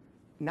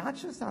 not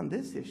just on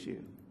this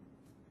issue,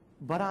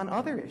 but on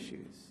other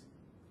issues,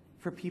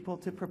 for people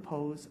to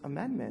propose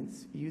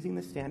amendments using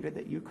the standard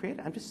that you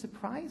created. I'm just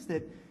surprised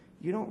that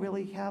you don't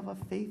really have a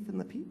faith in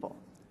the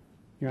people.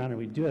 Your Honor,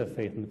 we do have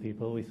faith in the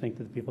people. We think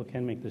that the people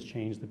can make this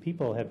change. The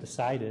people have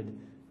decided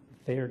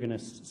they are going to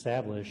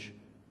establish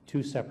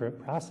two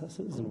separate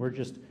processes, and we're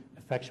just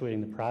effectuating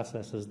the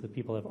processes that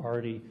people have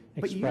already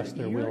expressed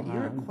their will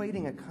You're on.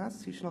 equating a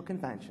constitutional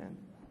convention,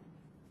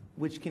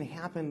 which can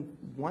happen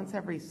once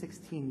every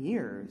 16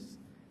 years,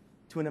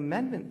 to an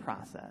amendment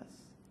process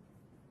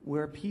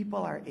where people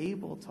are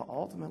able to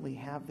ultimately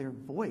have their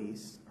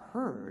voice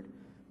heard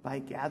by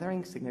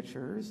gathering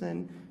signatures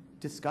and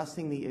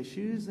discussing the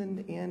issues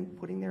and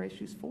putting their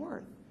issues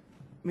forth.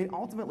 I mean,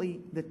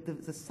 ultimately,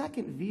 the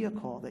second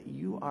vehicle that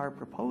you are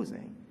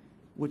proposing,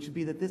 which would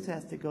be that this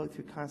has to go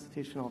through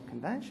constitutional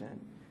convention,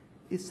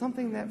 is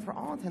something that, for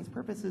all intents and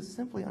purposes, is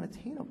simply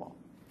unattainable.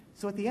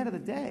 So at the end of the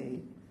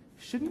day,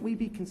 shouldn't we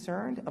be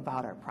concerned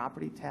about our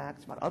property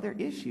tax, about other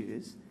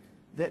issues,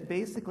 that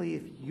basically,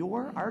 if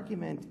your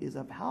argument is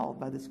upheld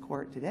by this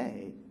court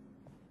today,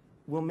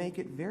 will make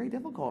it very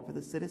difficult for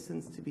the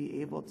citizens to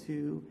be able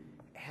to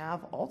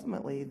have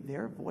ultimately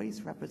their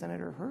voice represented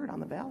or heard on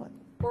the ballot?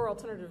 Or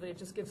alternatively, it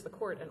just gives the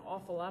court an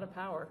awful lot of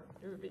power.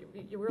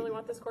 You really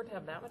want this court to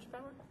have that much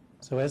power?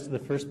 So as to the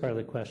first part of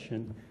the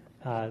question,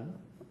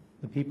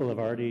 the people have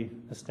already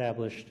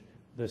established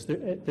this.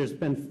 There's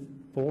been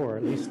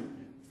at least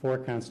four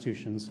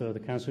constitutions. So the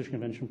Constitutional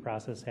Convention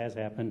process has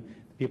happened.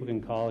 People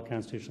can call a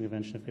Constitutional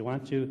Convention if they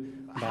want to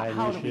by an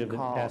initiative that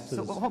passes.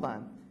 So, well, hold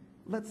on.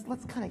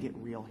 Let's kind of get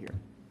real here.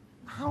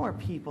 How are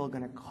people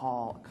going to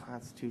call a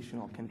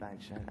constitutional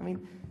convention? I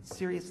mean,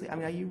 seriously, I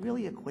mean, are you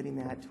really equating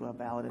that to a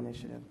ballot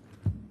initiative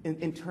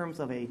in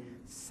terms of a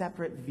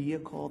separate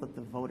vehicle that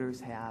the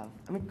voters have?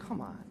 I mean, come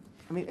on.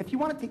 I mean, if you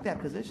want to take that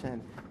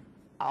position,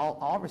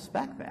 I'll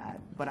respect that,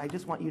 but I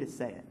just want you to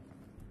say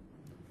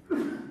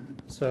it.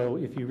 So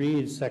if you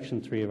read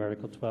Section 3 of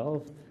Article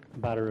 12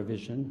 about a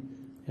revision,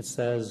 it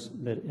says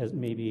that it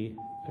may be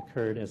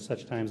occurred at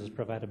such times as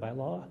provided by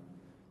law.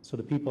 So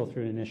the people,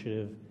 through an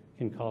initiative,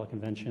 can call a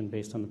convention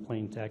based on the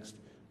plain text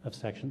of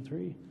Section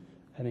 3.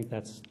 I think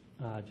that's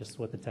just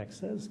what the text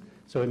says.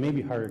 So it may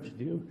be harder to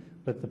do,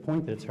 but the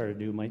point that it's harder to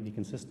do might be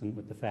consistent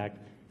with the fact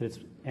that it's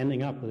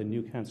ending up with a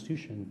new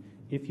constitution.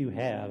 If you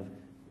have,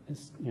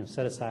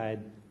 set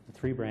aside the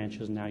three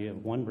branches, now you have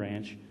one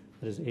branch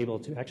that is able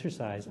to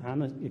exercise on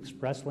the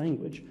express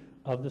language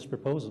of this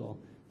proposal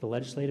the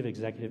legislative,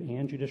 executive,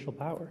 and judicial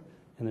power,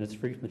 and that it's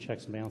free from the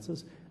checks and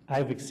balances.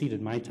 I've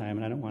exceeded my time,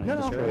 and I don't want to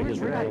destroy his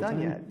we're not rebuttal done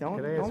time. yet. Don't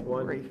Can I ask one?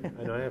 worry.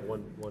 I know I have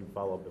one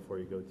follow-up before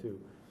you go too.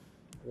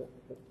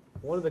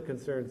 One of the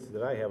concerns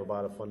that I have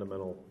about a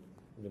fundamental,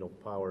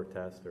 power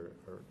test, or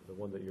the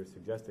one that you're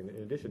suggesting, in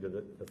addition to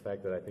the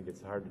fact that I think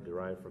it's hard to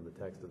derive from the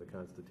text of the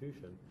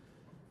Constitution,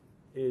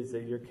 is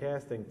that you're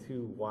casting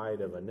too wide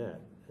of a net.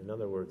 In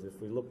other words,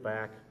 if we look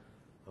back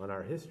on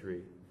our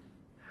history,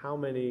 how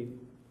many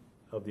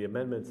of the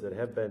amendments that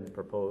have been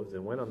proposed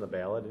and went on the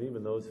ballot, and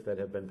even those that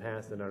have been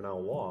passed and are now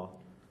law,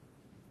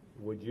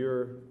 would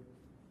your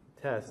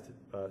test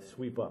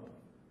sweep up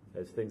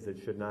as things that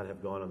should not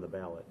have gone on the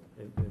ballot?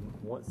 And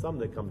some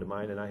that come to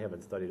mind, and I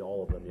haven't studied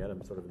all of them yet,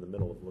 I'm sort of in the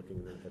middle of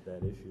looking at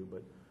that issue,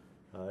 but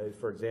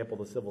for example,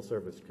 the Civil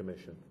Service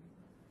Commission.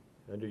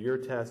 Under your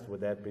test, would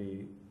that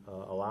be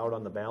allowed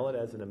on the ballot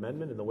as an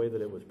amendment in the way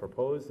that it was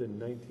proposed in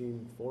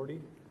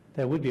 1940?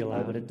 That would be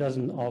allowed, but it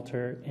doesn't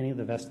alter any of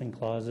the vesting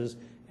clauses.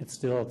 It's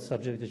still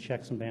subject to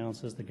checks and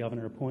balances the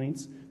governor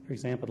appoints. For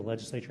example, the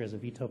legislature has a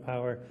veto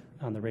power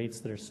on the rates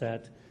that are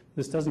set.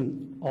 This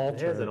doesn't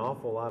alter. It has an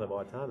awful lot of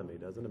autonomy,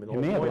 doesn't it? I mean,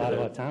 It may have a lot of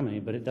autonomy,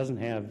 but it doesn't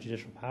have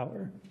judicial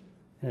power,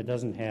 and it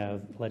doesn't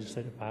have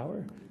legislative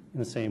power in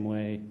the same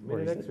way. I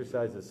mean, it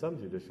exercises some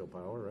judicial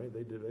power, right?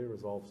 They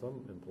resolve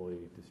some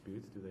employee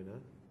disputes, do they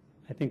not?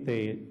 I think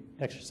they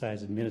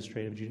exercise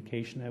administrative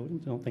adjudication. I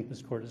don't think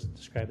this court has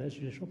described that as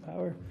judicial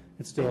power.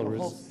 It's still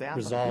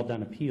resolved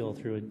on appeal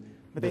through it.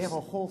 But they have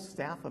a whole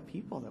staff of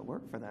people that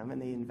work for them,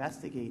 and they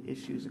investigate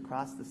issues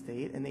across the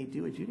state, and they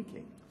do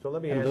adjudicate. So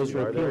let me ask you,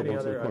 are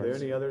there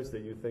any others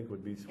that you think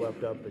would be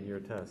swept up in your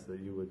test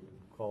that you would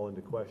call into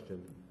question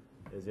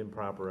as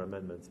improper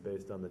amendments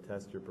based on the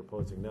test you're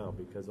proposing now?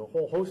 Because a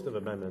whole host of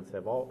amendments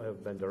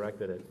have been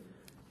directed at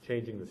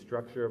changing the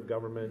structure of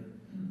government,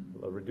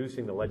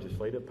 reducing the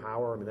legislative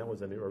power. I mean, that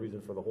was a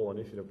reason for the whole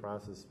initiative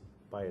process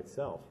by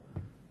itself.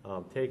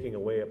 taking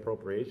away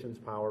appropriations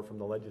power from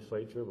the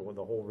legislature. But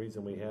the whole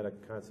reason we had a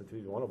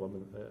constitution, one of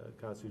them,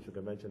 Constitutional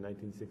Convention in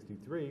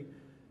 1963,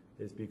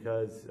 is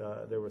because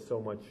there was so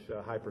much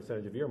high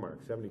percentage of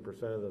earmarks.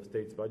 70% of the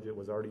state's budget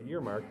was already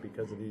earmarked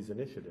because of these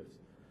initiatives.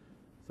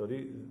 So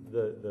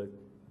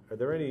are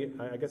there any,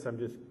 I guess I'm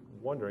just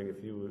wondering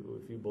if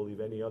you believe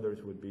any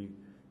others would be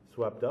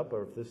swept up,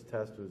 or if this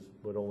test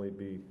would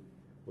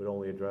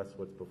only address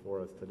what's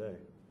before us today?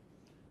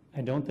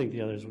 I don't think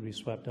the others would be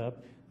swept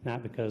up,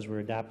 not because we're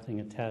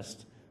adopting a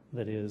test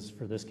that is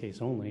for this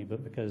case only,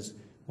 but because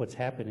what's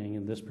happening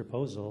in this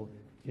proposal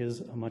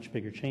is a much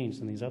bigger change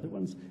than these other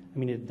ones. I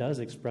mean, it does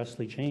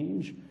expressly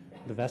change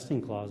the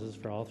vesting clauses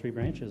for all three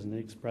branches, and it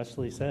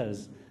expressly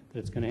says that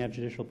it's going to have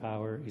judicial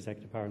power,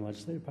 executive power, and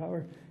legislative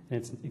power, and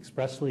it's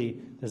expressly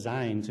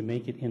designed to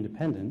make it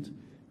independent,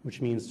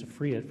 which means to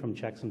free it from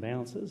checks and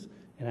balances.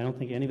 And I don't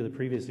think any of the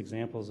previous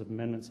examples of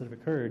amendments that have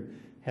occurred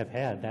have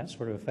had that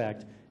sort of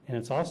effect. And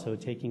it's also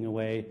taking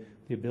away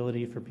the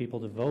ability for people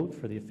to vote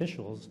for the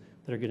officials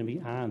that are going to be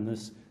on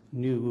this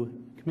new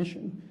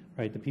commission,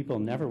 right? The people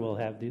never will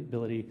have the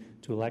ability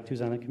to elect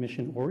who's on the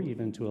commission or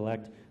even to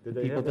elect the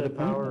people that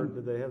appoint them.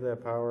 Did they have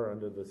that power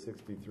under the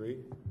 63?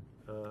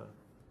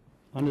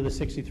 Under the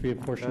 63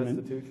 Apportionment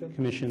Constitution?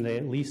 Commission, they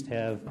at least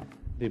have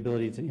the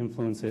ability to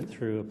influence it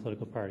through a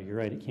political party. You're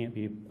right, it can't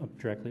be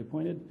directly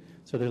appointed.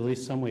 So there's at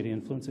least some way to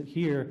influence it.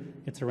 Here,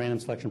 it's a random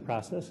selection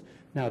process.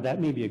 Now,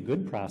 that may be a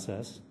good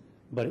process,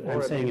 but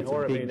I'm saying it's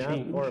a big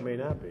change. Or it may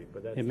not be.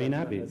 But it may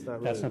not be.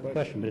 That's not the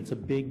question, but it's a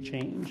big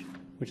change,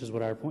 which is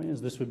what our point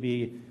is. This would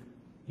be,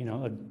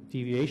 a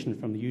deviation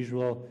from the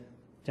usual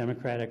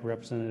democratic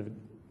representative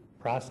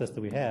process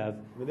that we have.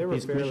 I mean, there were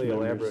fairly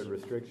elaborate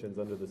restrictions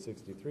under the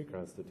 63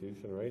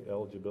 Constitution, right?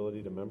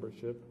 Eligibility to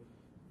membership,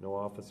 no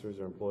officers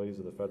or employees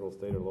of the federal,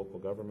 state, or local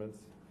governments,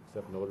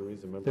 except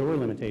notaries and members. There were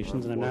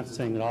limitations, and I'm not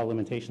saying that all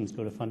limitations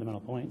go to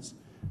fundamental points.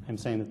 I'm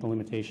saying that the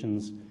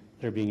limitations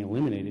that are being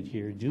eliminated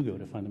here do go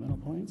to fundamental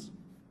points.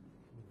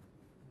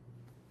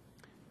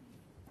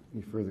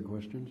 Any further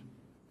questions?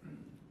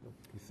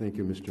 Thank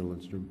you, Mr.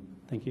 Lindstrom.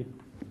 Thank you.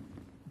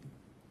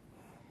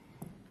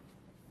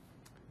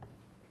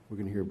 We're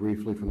going to hear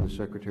briefly from the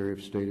Secretary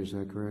of State, is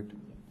that correct?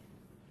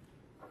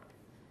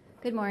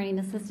 Good morning.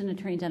 Assistant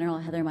Attorney General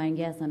Heather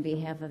Meingas on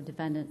behalf of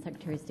Defendant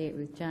Secretary of State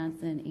Ruth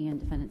Johnson and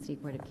Defendant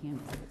State Board of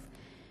Canvassers.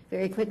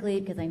 Very quickly,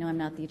 because I know I'm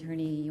not the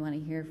attorney you want to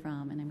hear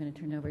from, and I'm going to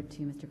turn it over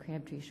to Mr.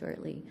 Crabtree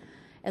shortly.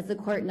 As the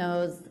court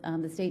knows,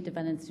 the state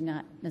defendants do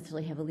not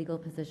necessarily have a legal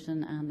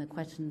position on the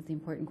questions, the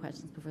important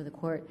questions before the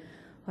court.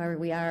 However,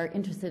 we are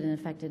interested and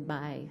affected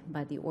by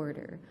the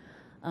order.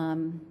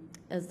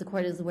 As the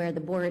court is aware, the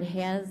board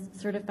has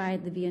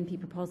certified the VNP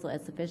proposal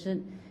as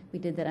sufficient. We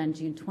did that on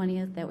June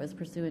 20th. That was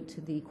pursuant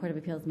to the Court of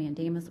Appeals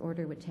mandamus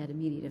order, which had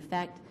immediate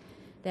effect.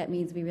 That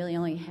means we really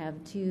only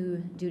have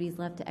 2 duties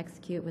left to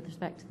execute with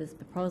respect to this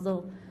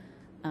proposal.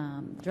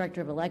 Director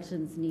of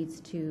Elections needs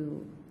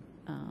to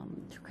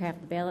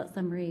craft the ballot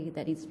summary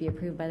that needs to be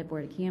approved by the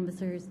Board of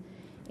Canvassers,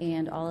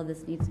 and all of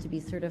this needs to be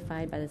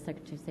certified by the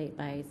Secretary of State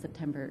by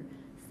September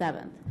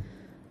 7th.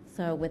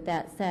 So with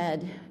that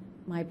said,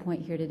 my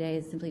point here today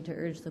is simply to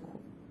urge the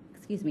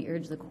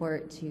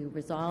court to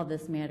resolve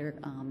this matter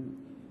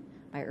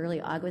by early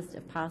August,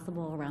 if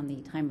possible, around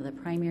the time of the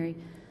primary,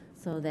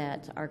 so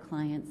that our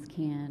clients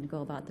can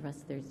go about the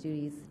rest of their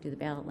duties, do the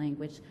ballot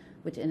language,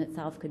 which in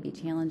itself could be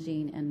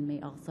challenging and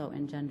may also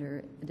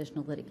engender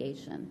additional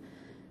litigation.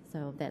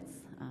 So that's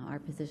our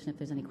position. If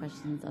there's any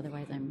questions,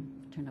 otherwise I'm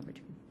turned over to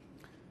you.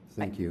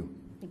 Thank you.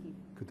 Thank you.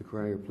 Could the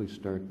crier please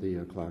start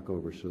the clock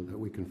over so that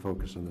we can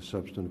focus on the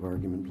substantive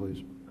argument,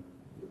 please?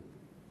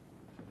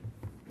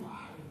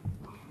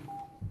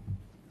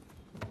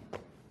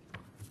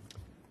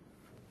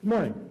 Good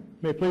morning.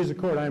 May it please the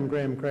court, I am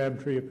Graham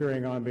Crabtree,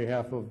 appearing on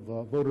behalf of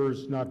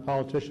voters, not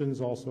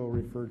politicians, also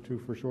referred to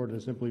for short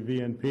as simply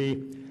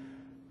VNP.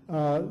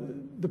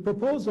 The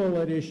proposal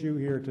at issue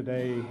here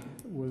today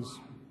was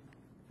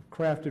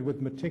crafted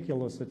with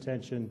meticulous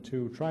attention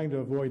to trying to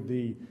avoid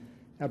the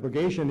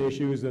abrogation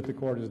issues that the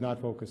court is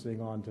not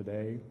focusing on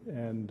today.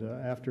 And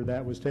after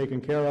that was taken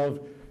care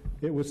of,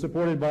 it was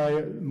supported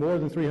by more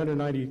than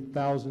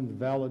 390,000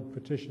 valid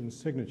petition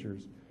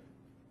signatures.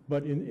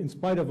 But in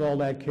spite of all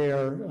that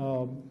care,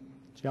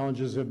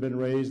 challenges have been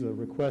raised. The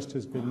request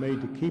has been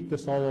made to keep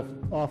this all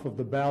off of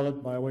the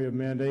ballot by way of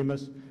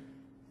mandamus.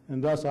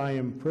 And thus I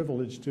am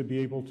privileged to be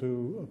able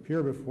to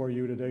appear before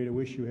you today to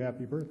wish you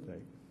happy birthday.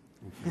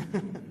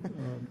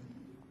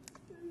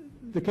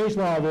 The case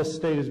law of this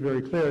state is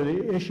very clear.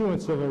 The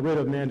issuance of a writ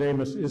of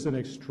mandamus is an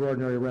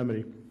extraordinary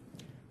remedy.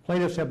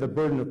 Plaintiffs have the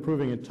burden of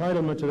proving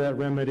entitlement to that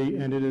remedy,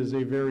 and it is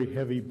a very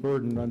heavy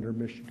burden under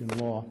Michigan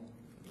law.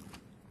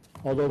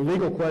 Although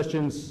legal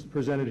questions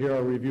presented here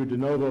are reviewed de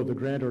novo, the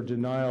grant or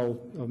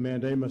denial of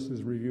mandamus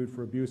is reviewed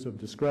for abuse of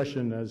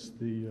discretion, as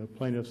the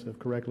plaintiffs have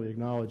correctly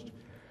acknowledged.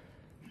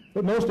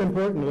 But most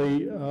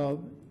importantly,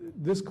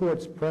 this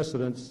court's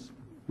precedents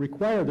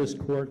require this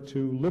court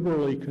to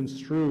liberally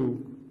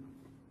construe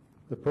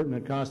the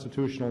pertinent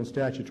constitutional and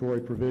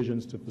statutory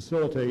provisions to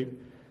facilitate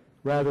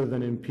rather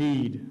than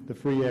impede the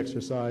free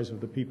exercise of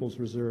the people's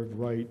reserved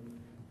right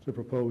to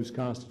propose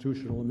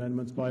constitutional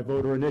amendments by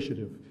voter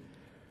initiative.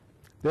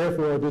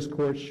 Therefore, this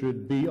court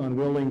should be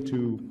unwilling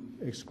to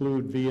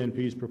exclude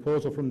VNP's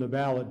proposal from the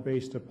ballot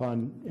based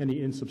upon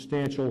any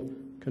insubstantial,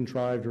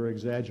 contrived, or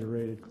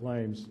exaggerated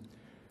claims.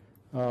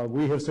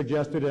 We have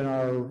suggested in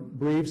our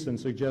briefs and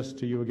suggest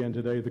to you again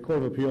today, the Court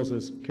of Appeals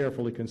has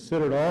carefully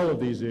considered all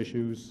of these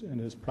issues and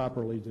has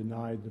properly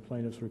denied the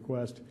plaintiff's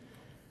request.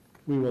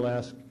 We will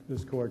ask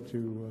this court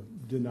to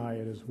deny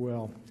it as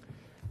well.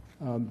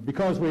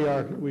 Because we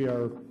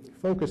are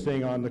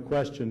focusing on the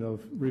question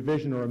of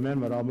revision or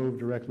amendment, I'll move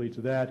directly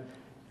to that,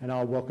 and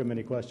I'll welcome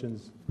any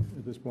questions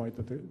at this point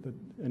that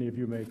any of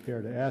you may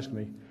care to ask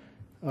me.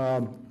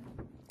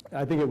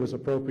 I think it was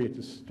appropriate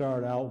to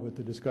start out with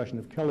the discussion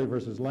of Kelly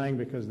versus Lang,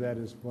 because that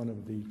is one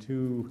of the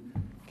two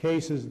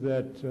cases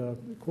that the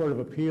Court of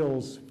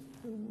Appeals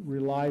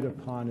relied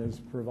upon as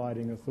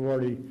providing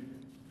authority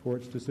for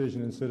its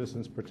decision in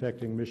Citizens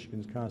Protecting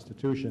Michigan's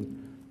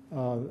Constitution.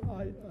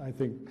 I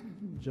think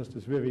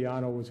Justice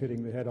Viviano was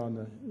hitting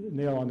the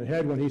nail on the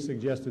head when he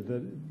suggested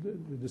that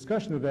the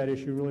discussion of that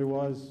issue really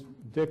was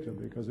dicta,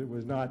 because it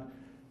was not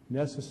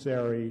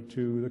necessary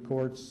to the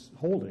court's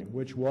holding,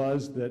 which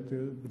was that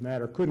the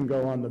matter couldn't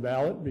go on the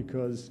ballot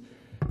because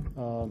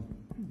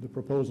the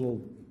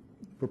proposal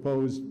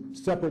proposed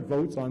separate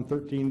votes on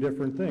 13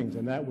 different things,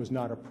 and that was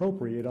not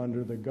appropriate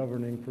under the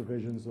governing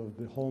provisions of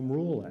the Home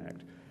Rule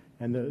Act.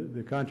 And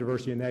the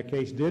controversy in that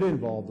case did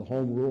involve the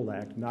Home Rule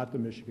Act, not the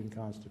Michigan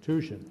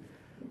Constitution.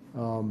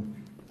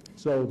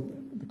 So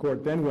the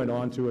court then went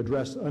on to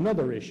address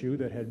another issue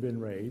that had been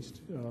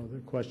raised, the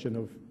question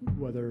of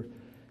whether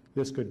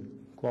this could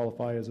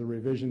qualify as a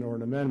revision or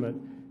an amendment.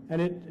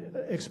 And it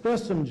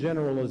expressed some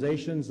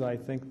generalizations, I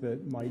think,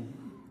 that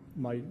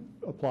might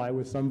apply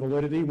with some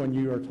validity when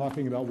you are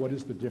talking about what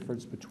is the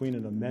difference between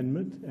an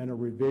amendment and a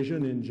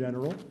revision in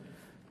general.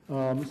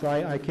 So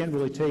I can't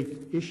really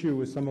take issue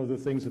with some of the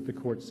things that the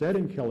court said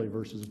in Kelly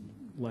versus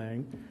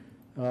Lang.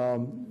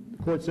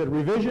 The court said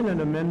revision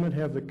and amendment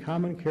have the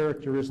common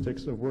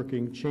characteristics of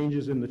working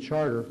changes in the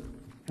charter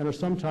and are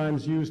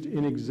sometimes used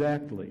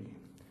inexactly.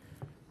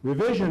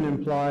 Revision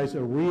implies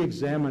a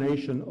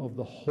re-examination of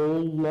the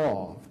whole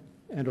law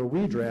and a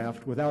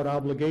redraft without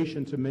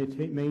obligation to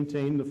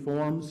maintain the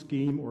form,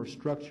 scheme, or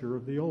structure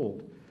of the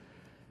old.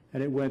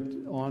 And it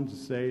went on to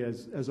say,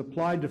 as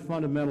applied to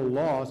fundamental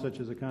law, such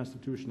as a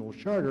constitutional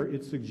charter,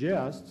 it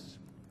suggests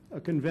a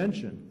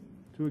convention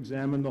to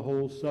examine the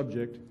whole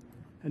subject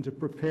and to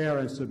prepare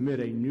and submit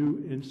a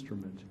new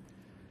instrument.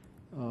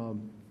 A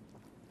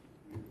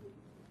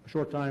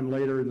short time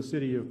later, in the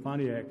city of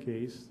Pontiac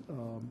case,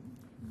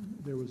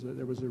 there was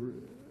a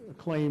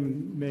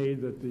claim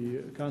made that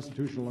the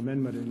constitutional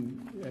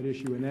amendment at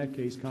issue in that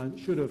case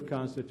should have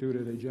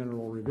constituted a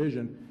general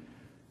revision,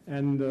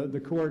 and the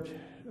court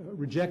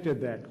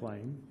rejected that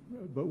claim,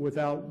 but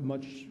without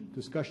much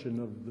discussion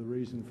of the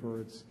reason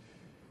for its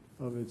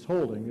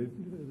holding.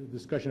 The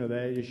discussion of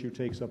that issue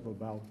takes up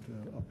about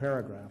a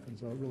paragraph, and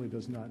so it really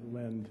does not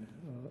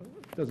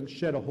doesn't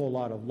shed a whole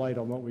lot of light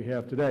on what we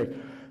have today.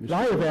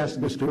 I have asked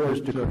Mr.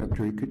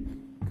 Crabtree,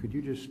 could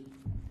you just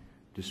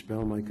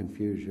dispel my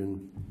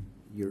confusion?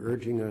 You're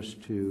urging us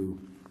to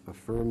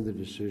affirm the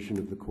decision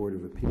of the Court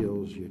of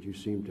Appeals, yet you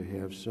seem to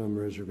have some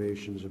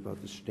reservations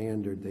about the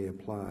standard they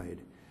applied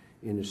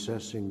in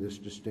assessing this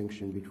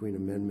distinction between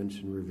amendments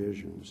and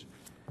revisions.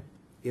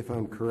 If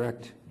I'm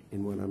correct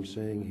in what I'm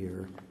saying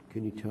here,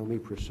 can you tell me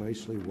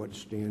precisely what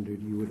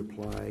standard you would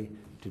apply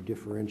to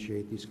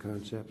differentiate these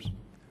concepts?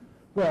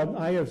 Well,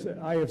 I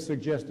have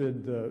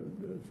suggested,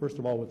 first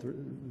of all, with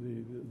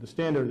the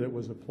standard that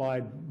was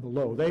applied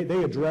below.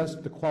 They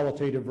addressed the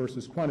qualitative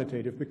versus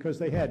quantitative because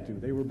they had to.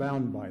 They were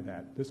bound by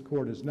that. This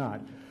court is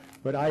not.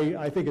 But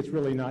I think it's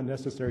really not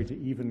necessary to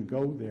even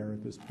go there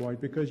at this point,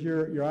 because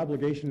your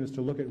obligation is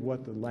to look at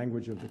what the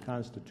language of the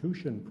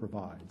Constitution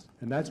provides.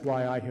 And that's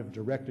why I have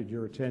directed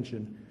your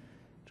attention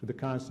to the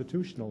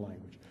constitutional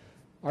language.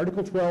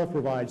 Article 12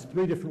 provides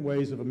 3 different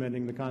ways of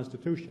amending the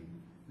Constitution.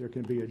 There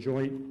can be a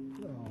joint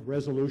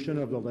resolution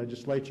of the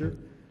legislature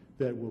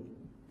that will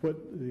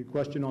put the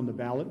question on the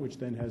ballot, which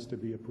then has to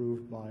be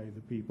approved by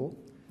the people.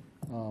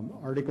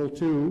 Article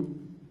 2,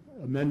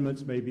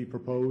 amendments may be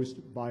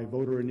proposed by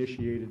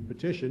voter-initiated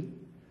petition.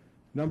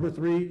 Number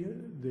 3,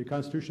 the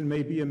Constitution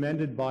may be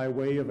amended by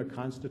way of a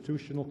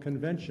constitutional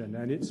convention,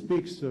 and it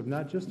speaks of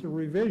not just a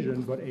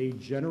revision, but a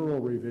general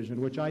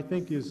revision, which I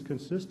think is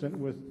consistent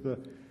with the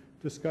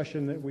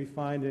discussion that we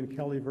find in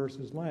Kelly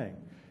versus Lang.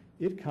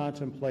 It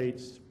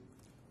contemplates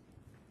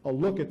a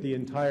look at the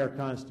entire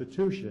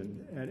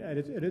Constitution,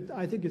 and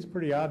I think it's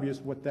pretty obvious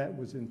what that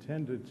was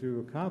intended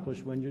to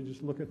accomplish when you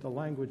just look at the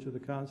language of the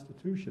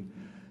Constitution.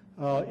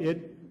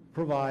 It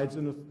provides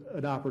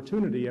an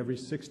opportunity every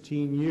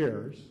 16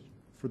 years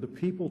for the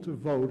people to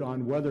vote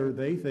on whether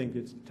they think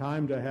it's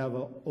time to have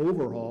an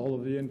overhaul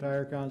of the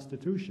entire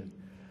Constitution.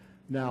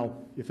 Now,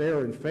 if they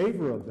are in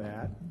favor of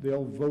that,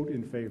 they'll vote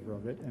in favor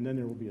of it, and then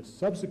there will be a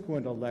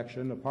subsequent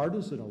election, a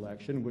partisan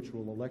election, which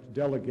will elect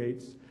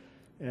delegates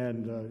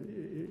And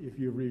if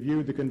you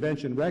reviewed the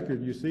convention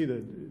record, you see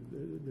that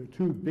there are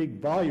 2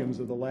 big volumes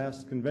of the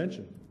last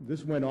convention.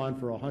 This went on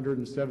for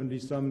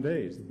 170-some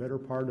days, the better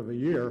part of a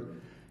year,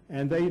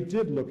 and they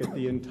did look at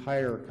the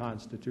entire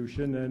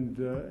Constitution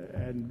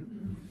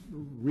and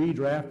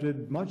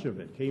redrafted much of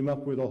it, came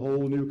up with a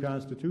whole new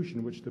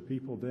Constitution, which the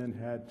people then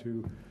had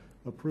to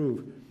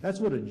approve. That's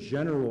what a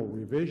general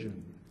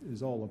revision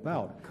is all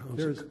about.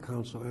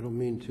 Counsel, I don't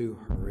mean to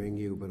harangue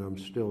you, but I'm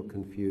still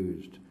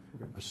confused.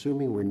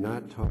 Assuming we're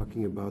not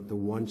talking about the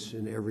once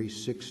in every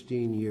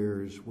 16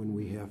 years when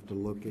we have to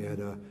look at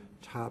a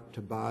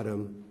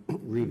top-to-bottom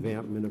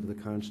revampment of the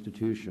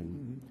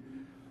Constitution,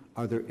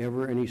 are there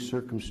ever any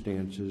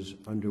circumstances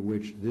under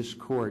which this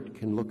court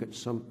can look at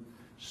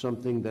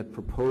something that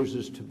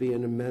proposes to be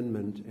an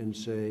amendment and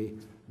say,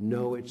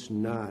 no, it's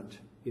not.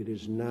 It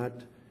is not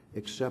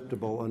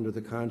acceptable under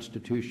the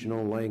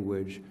constitutional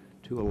language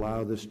to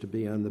allow this to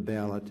be on the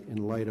ballot in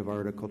light of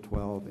Article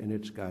 12 and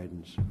its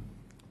guidance?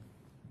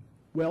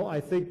 Well,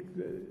 I think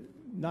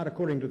not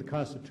according to the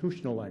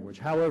constitutional language.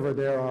 However,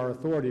 there are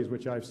authorities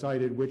which I've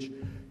cited which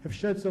have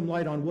shed some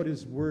light on what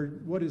is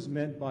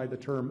meant by the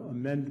term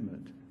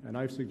amendment. And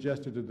I've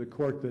suggested to the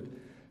court that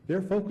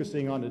they're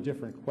focusing on a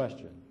different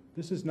question.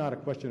 This is not a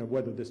question of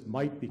whether this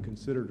might be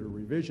considered a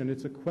revision.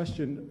 It's a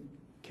question,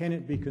 can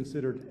it be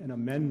considered an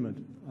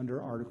amendment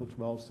under Article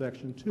 12,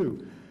 Section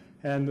 2?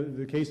 And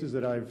the cases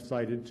that I've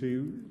cited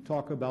to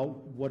talk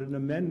about what an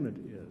amendment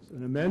is.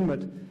 An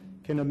amendment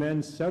can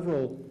amend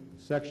several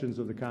sections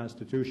of the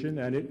Constitution,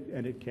 and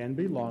it can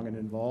be long and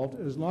involved,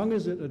 as long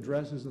as it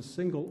addresses a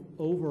single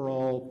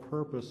overall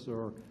purpose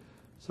or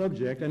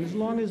subject, and as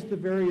long as the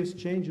various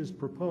changes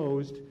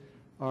proposed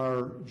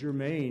are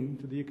germane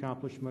to the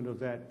accomplishment of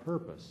that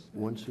purpose.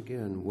 Once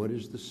again, what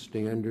is the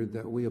standard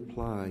that we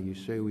apply? You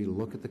say we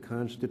look at the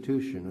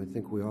Constitution. I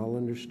think we all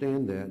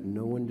understand that, and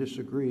no one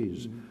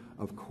disagrees.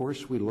 Of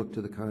course we look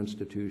to the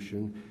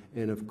Constitution,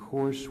 and of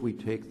course we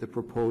take the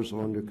proposal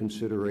under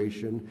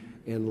consideration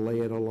and lay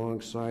it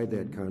alongside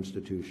that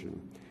Constitution.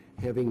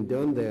 Having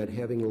done that,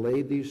 having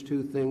laid these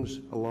 2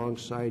 things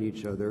alongside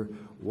each other,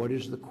 what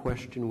is the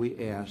question we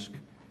ask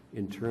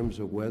in terms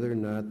of whether or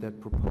not that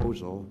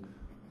proposal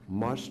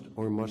must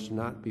or must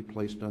not be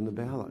placed on the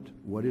ballot?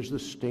 What is the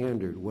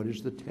standard? What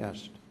is the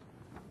test?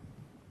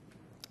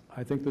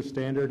 I think the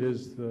standard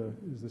is the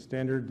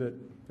standard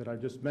that I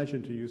just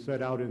mentioned to you,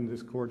 set out in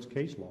this court's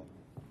case law.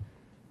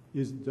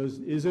 Is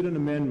it an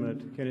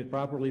amendment? Can it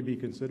properly be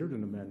considered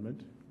an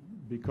amendment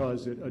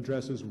because it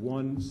addresses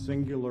one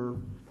singular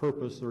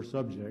purpose or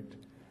subject?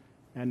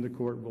 And the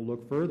court will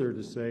look further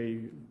to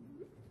say,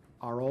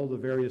 are all the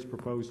various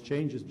proposed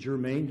changes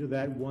germane to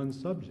that one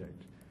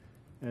subject?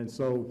 And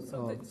so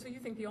you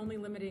think the only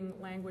limiting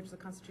language the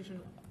Constitution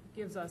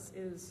gives us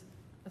is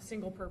a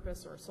single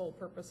purpose or a sole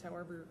purpose,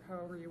 however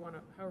you want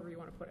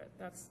to put it.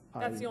 That's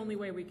the only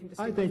way we can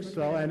distinguish. I think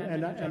so,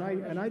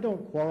 and I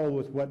don't quarrel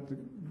with what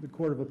the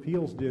Court of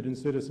Appeals did in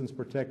Citizens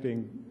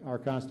Protecting Our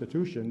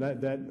Constitution.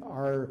 That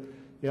our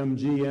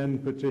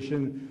MGN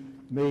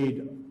petition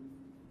made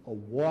a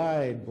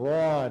wide,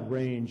 broad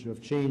range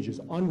of changes,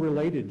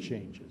 unrelated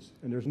changes,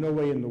 and there's no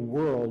way in the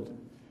world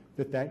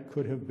that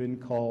could have been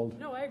called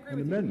No, I agree an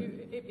with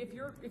amendment. you.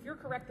 If you're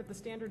correct that the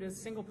standard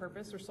is single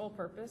purpose or sole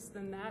purpose,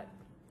 then that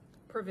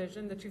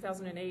provision, the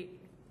 2008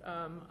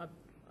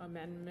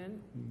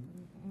 amendment,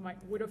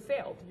 would have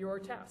failed your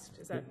test.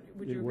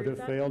 Would you agree with that? It would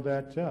have failed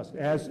that test,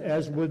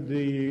 as would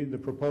the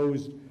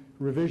proposed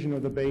revision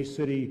of the Bay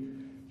City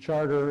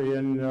Charter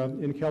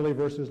in Kelly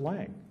versus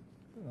Lang.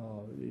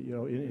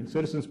 In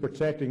Citizens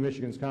Protecting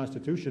Michigan's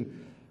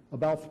Constitution,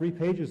 about 3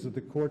 pages of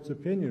the court's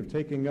opinion of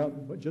taking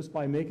up, just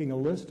by making a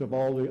list of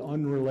all the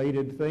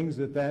unrelated things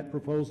that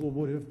proposal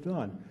would have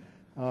done.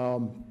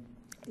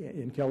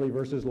 In Kelly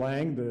versus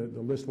Lang, the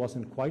list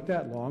wasn't quite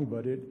that long,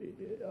 but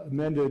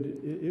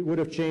it would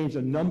have changed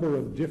a number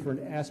of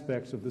different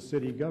aspects of the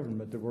city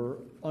government that were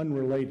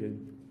unrelated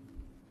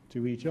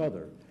to each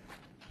other.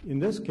 In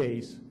this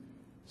case,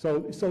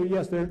 so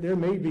yes, there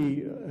may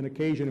be an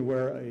occasion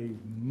where a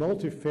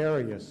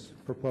multifarious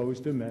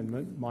proposed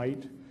amendment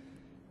might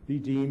be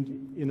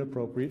deemed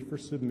inappropriate for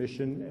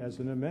submission as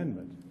an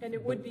amendment. And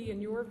it would be, in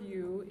your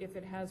view, if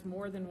it has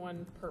more than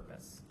one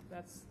purpose.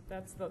 That's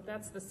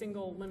the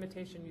single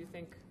limitation you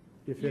think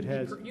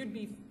you'd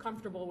be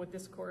comfortable with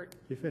this court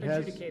if it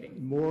adjudicating.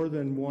 Has more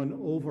than one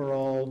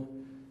overall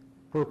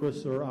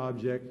purpose or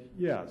object,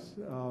 yes.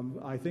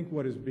 I think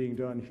what is being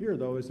done here,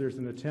 though, is there's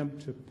an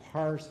attempt to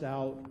parse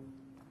out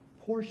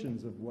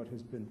portions of what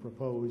has been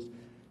proposed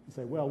and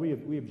say, well,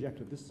 we object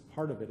to this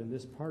part of it and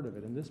this part of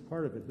it and this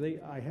part of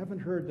it. I haven't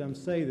heard them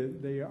say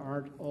that they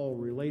aren't all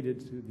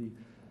related to the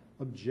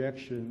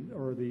objection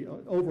or the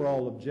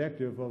overall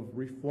objective of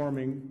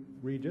reforming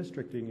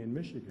redistricting in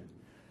Michigan.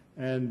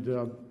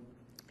 And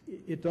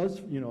it does,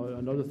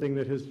 another thing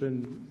that has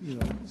been,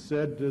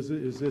 said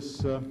is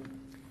this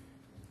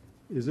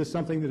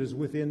something that is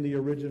within the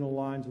original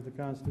lines of the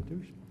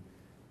Constitution?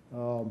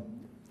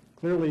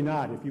 Clearly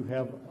not if you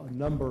have a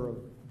number of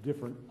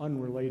different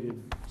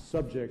unrelated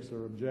subjects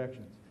or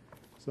objections.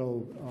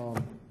 So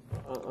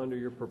Under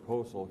your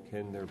proposal,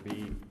 can there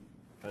be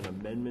an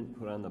amendment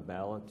put on the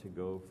ballot to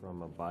go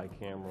from a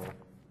bicameral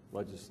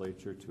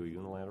legislature to a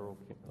unilateral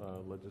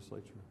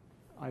legislature?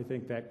 I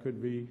think that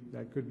could be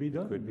done, Could be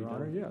Your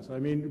Honor, done. yes. I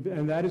mean,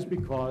 and that is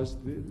because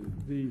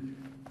the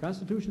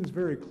Constitution is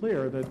very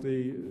clear that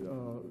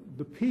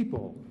the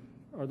people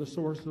are the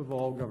source of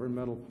all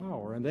governmental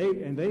power, and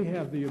they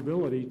have the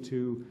ability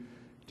to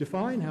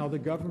define how the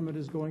government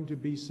is going to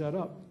be set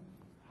up,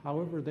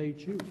 however they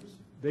choose.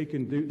 They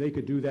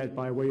could do that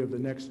by way of the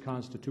next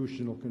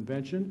constitutional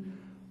convention,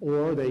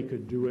 or they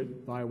could do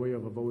it by way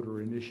of a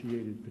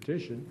voter-initiated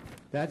petition.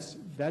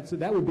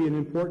 That would be an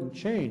important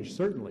change,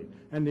 certainly.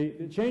 And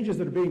the changes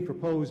that are being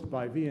proposed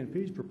by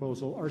VNP's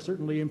proposal are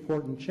certainly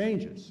important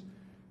changes.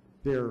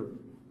 They're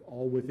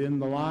all within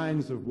the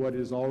lines of what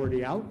is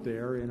already out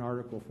there in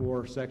Article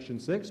 4, Section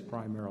 6,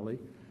 primarily.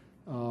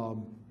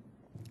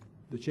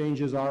 The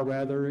changes are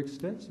rather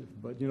extensive,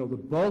 but the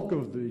bulk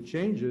of the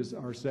changes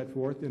are set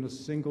forth in a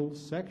single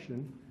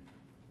section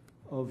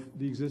of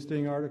the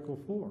existing Article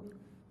 4.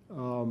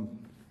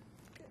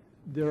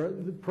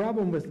 The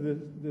problem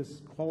with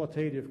this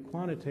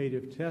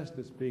quantitative test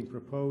that's being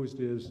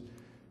proposed is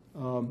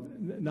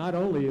not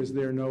only is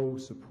there no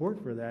support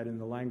for that in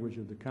the language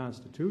of the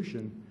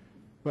Constitution,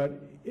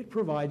 but it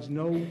provides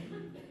no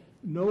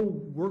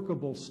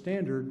workable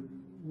standard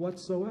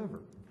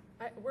whatsoever.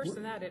 Worse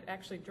than that, it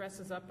actually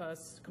dresses up a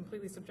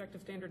completely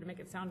subjective standard to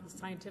make it sound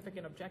scientific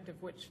and objective,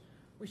 which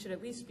we should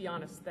at least be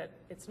honest that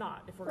it's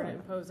not if we're going to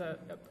impose a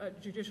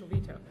judicial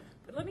veto.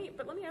 But let me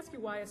ask you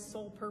why a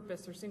sole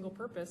purpose or single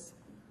purpose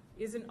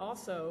isn't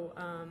also.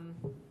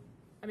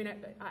 I mean,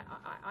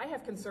 I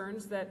have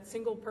concerns that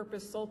single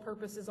purpose, sole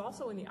purpose is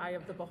also in the eye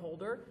of the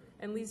beholder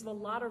and leaves a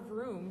lot of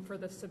room for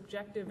the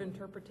subjective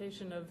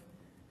interpretation of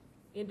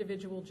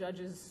individual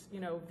judges'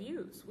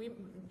 views.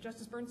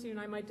 Justice Bernstein and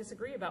I might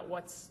disagree about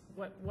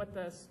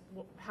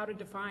how to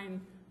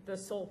define the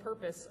sole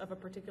purpose of a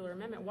particular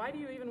amendment. Why do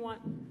you even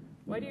want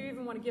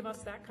to give us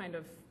that kind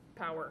of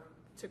power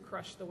to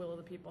crush the will of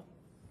the people?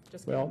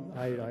 Well,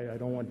 I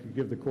don't want to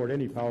give the court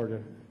any power to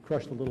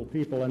crush the little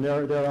people, and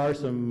there are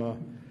some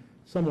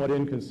somewhat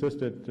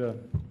inconsistent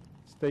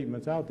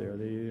statements out there.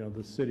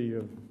 The city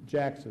of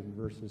Jackson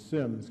versus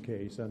Sims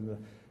case and the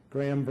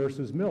Graham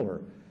versus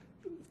Miller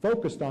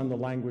focused on the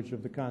language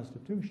of the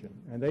Constitution,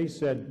 and they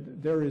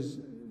said there's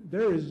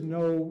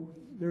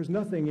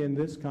nothing in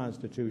this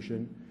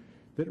Constitution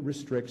that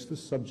restricts the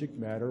subject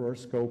matter or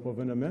scope of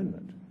an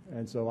amendment.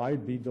 And so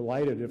I'd be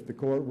delighted if the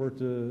court were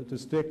to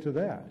stick to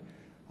that.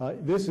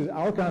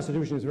 Our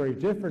Constitution is very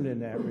different in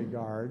that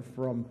regard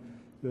from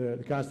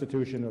the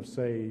Constitution of,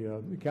 say,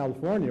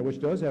 California, which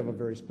does have a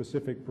very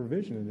specific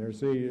provision in there.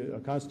 See, a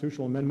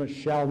constitutional amendment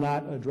shall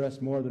not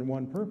address more than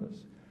one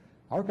purpose.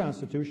 Our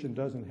Constitution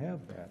doesn't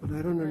have that. But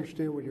I don't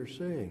understand what you're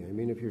saying. I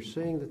mean, if you're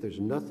saying that there's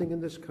nothing in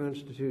this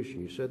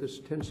Constitution, you said this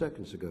 10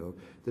 seconds ago,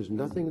 there's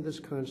nothing in this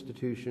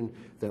Constitution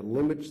that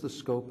limits the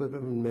scope of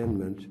an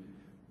amendment,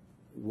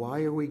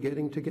 why are we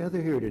getting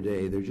together here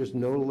today? There's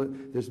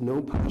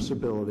no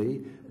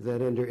possibility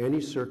that under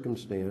any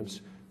circumstance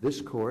this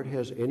court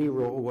has any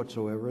role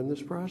whatsoever in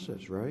this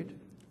process, right?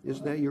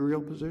 Isn't that your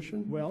real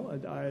position? Well,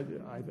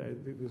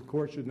 the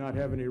court should not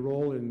have any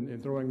role in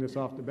throwing this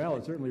off the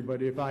ballot, certainly,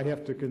 but if I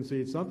have to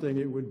concede something,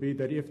 it would be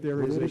that if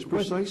there is It's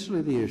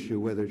precisely the issue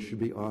whether it should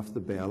be off the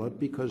ballot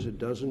because it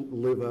doesn't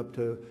live up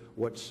to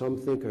what some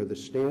think are the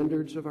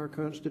standards of our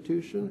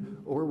Constitution,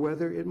 or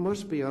whether it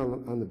must be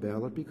on the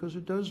ballot because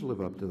it does live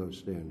up to those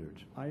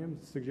standards. I am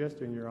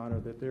suggesting, Your Honor,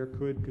 that there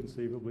could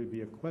conceivably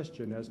be a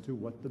question as to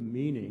what the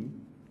meaning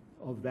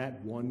of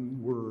that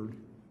one word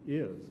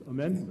is,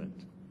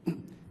 amendment.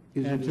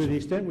 And to the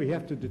extent we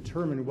have to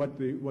determine what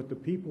the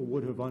people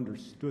would have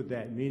understood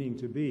that meaning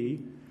to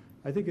be,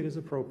 I think it is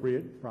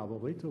appropriate,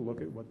 probably, to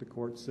look at what the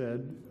court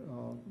said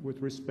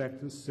with respect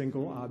to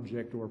single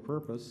object or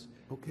purpose.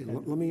 Okay,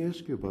 let me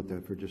ask you about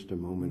that for just a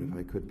moment, if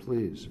I could,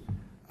 please.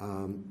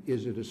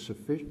 Is it a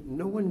sufficient?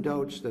 No one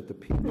doubts that the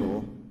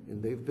people,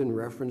 and they've been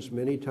referenced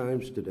many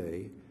times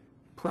today,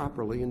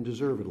 properly and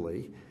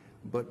deservedly,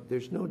 but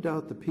there's no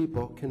doubt the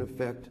people can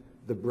affect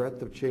the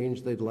breadth of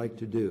change they'd like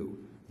to do.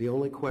 The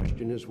only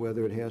question is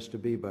whether it has to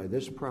be by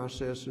this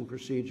process and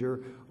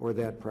procedure or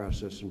that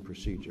process and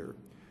procedure.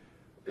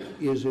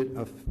 Is it,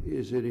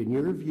 in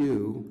your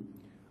view,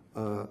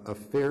 a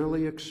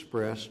fairly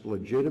expressed,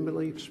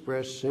 legitimately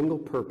expressed single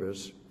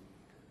purpose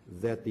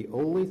that the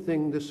only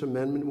thing this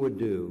amendment would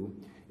do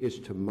is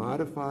to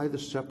modify the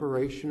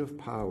separation of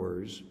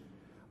powers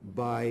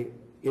by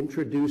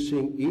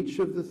introducing each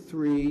of the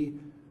three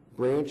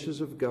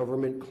branches of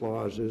government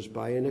clauses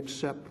by an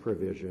except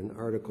provision,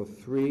 Article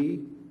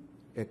 3,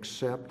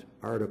 except,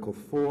 Article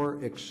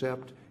 4,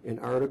 except, and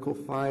Article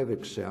 5,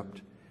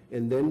 except,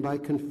 and then by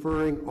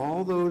conferring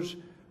all those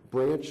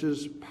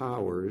branches'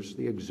 powers,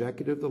 the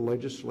executive, the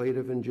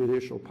legislative, and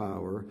judicial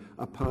power,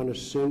 upon a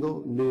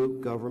single new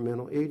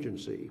governmental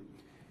agency?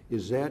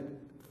 Is that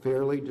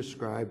fairly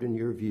described, in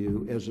your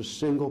view, as a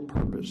single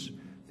purpose,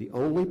 The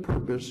only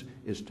purpose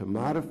is to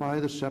modify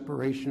the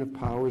separation of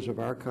powers of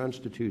our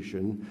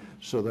Constitution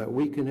so that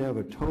we can have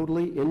a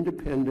totally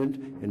independent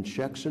and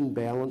checks and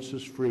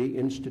balances free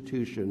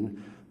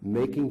institution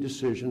making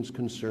decisions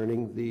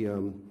concerning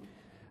the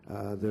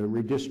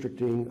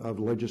redistricting of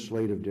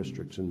legislative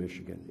districts in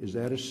Michigan. Is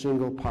that a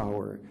single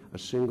power, a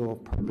single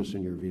purpose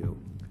in your view?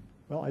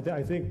 Well,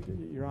 I think,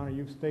 Your Honor,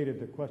 you've stated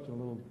the question a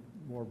little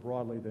more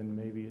broadly than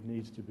maybe it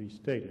needs to be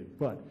stated.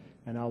 But,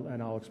 and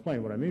I'll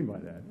explain what I mean by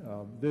that.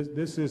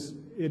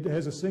 It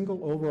has a single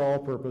overall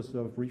purpose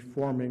of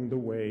reforming the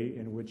way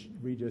in which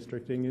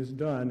redistricting is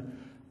done,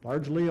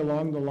 largely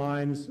along the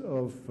lines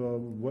of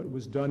what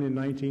was done in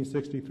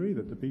 1963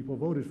 that the people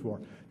voted for.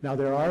 Now,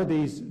 there are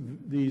these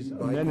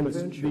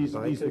amendments,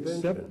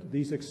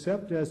 these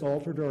except as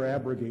altered or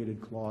abrogated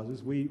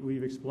clauses.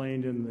 We've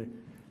explained in the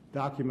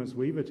documents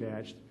we've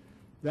attached.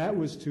 That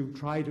was to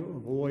try to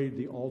avoid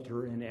the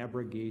alter and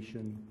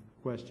abrogation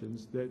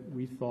questions that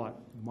we thought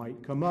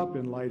might come up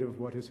in light of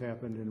what has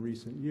happened in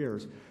recent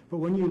years. But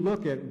when you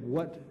look at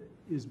what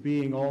is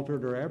being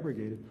altered or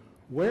abrogated,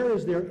 where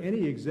is there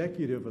any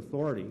executive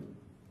authority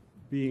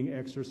being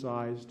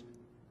exercised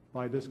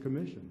by this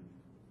commission?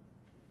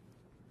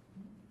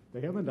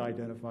 They haven't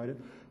identified it.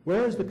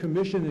 Where is the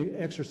commission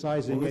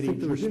exercising any tradition? I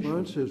think the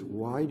response is,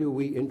 why do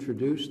we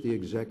introduce the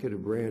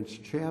executive branch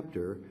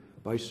chapter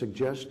by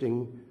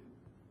suggesting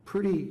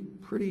pretty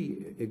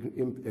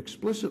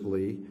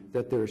explicitly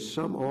that there's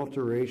some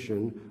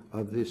alteration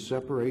of the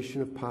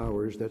separation of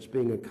powers that's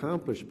being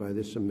accomplished by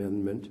this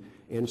amendment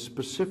and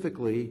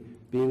specifically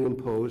being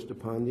imposed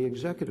upon the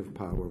executive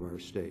power of our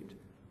state?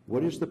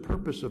 What is the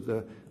purpose of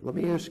let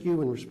me ask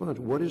you in response,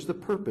 what is the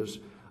purpose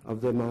of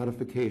the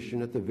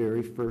modification at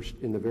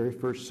in the very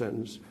first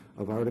sentence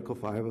of Article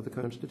 5 of the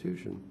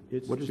Constitution?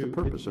 What is the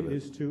purpose of it? It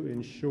is to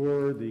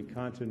ensure the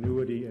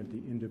continuity and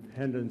the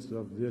independence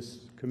of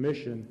this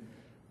commission,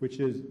 which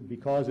is,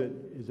 because it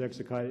is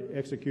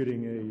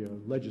executing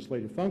a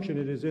legislative function,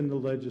 it is in the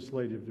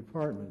legislative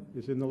department,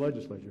 it's in the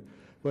legislature.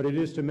 But it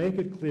is to make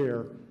it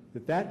clear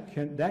that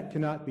that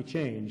cannot be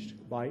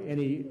changed by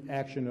any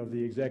action of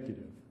the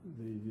executive.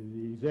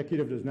 The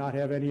executive does not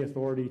have any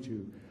authority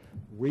to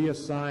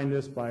reassign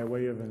this by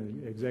way of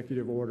an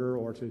executive order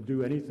or to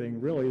do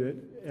anything really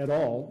at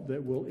all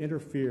that will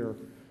interfere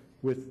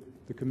with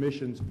the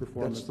commission's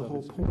performance. That's the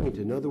whole point.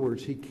 In other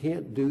words, he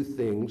can't do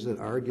things that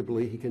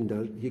arguably he can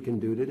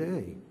do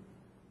today.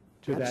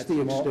 That's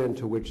the extent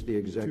to which the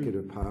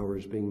executive power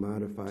is being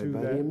modified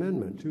by the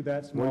amendment. To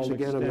that small extent.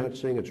 Once again, I'm not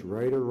saying it's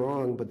right or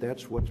wrong, but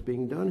that's what's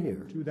being done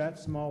here. To that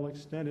small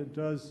extent, it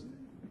does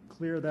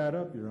clear that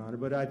up, Your Honor.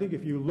 But I think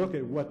if you look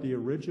at what the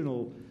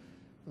original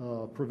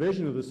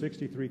provision of the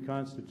 63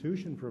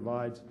 Constitution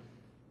provides,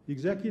 the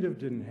executive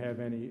didn't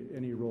have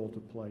any role to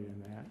play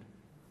in that.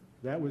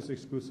 That was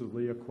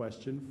exclusively a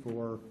question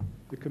for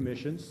the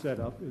commission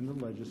set up in the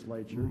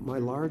legislature. My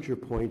larger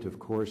point, of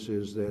course,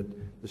 is that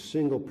the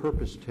single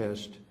purpose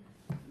test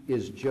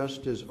is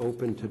just as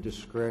open to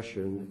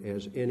discretion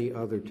as any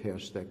other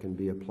test that can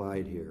be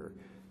applied here.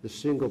 The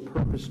single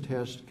purpose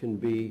test can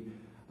be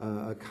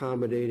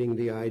accommodating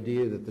the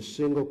idea that the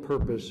single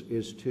purpose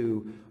is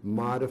to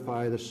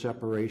modify the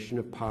separation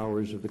of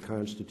powers of the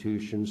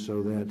Constitution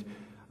so that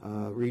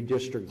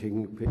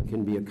redistricting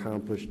can be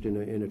accomplished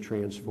in a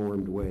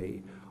transformed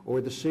way.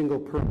 Or the single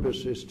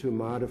purpose is to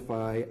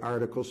modify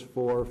Articles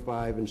 4,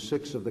 5, and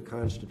 6 of the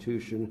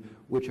Constitution,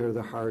 which are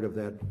the heart of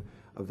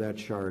that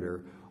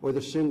charter. Or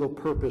the single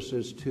purpose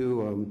is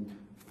to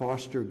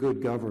foster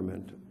good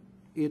government.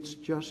 It's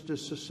just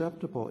as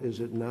susceptible, is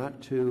it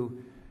not, to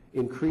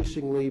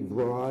increasingly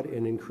broad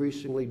and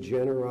increasingly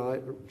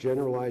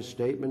generalized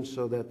statements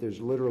so that there's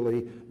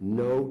literally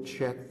no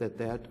check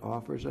that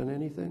offers on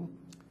anything?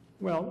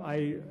 Well,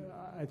 I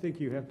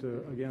think you have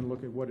to, again,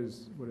 look at what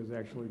is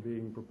actually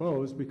being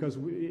proposed, because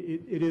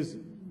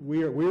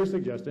we are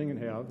suggesting and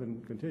have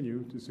and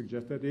continue to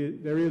suggest that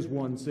there is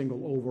one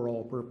single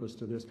overall purpose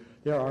to this.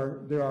 There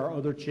are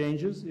other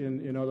changes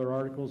in other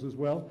articles as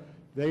well.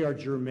 They are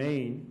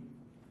germane,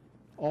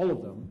 all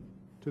of them,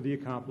 to the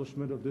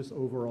accomplishment of this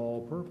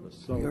overall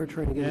purpose. So, we are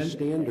trying to get a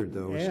standard,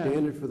 though, a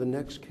standard for the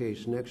next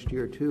case next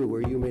year, too,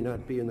 where you may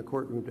not be in the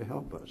courtroom to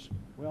help us.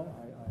 Well,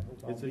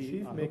 Is the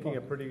chief making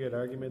a pretty good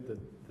argument that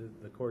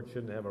the court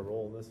shouldn't have a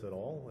role in this at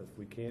all? If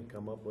we can't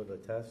come up with a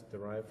test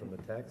derived from the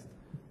text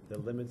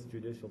that limits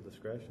judicial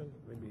discretion?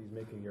 Maybe he's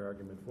making your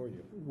argument for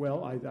you.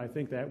 Well, I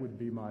think that would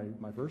be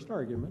my first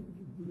argument.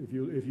 If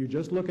you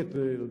just look at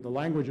the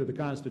language of the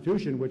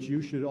Constitution, which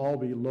you should all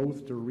be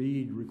loath to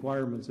read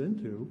requirements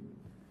into,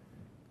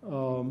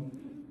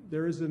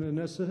 there is a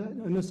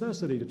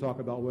necessity to talk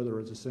about whether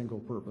it's a single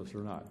purpose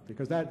or not,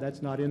 because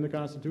that's not in the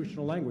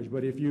constitutional language.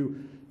 But if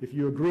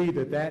you agree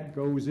that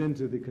goes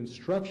into the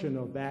construction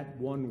of that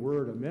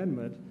one-word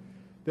amendment,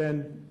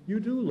 then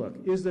you do look.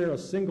 Is there a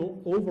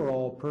single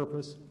overall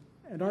purpose,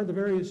 and are the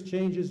various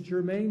changes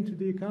germane to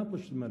the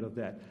accomplishment of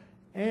that?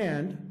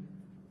 And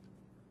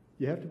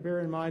you have to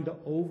bear in mind the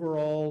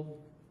overall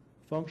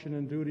function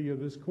and duty of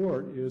this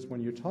court is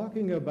when you're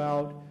talking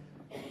about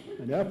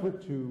an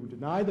effort to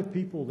deny the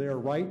people their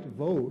right to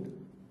vote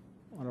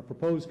on a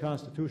proposed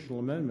constitutional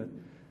amendment,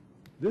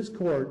 this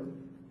court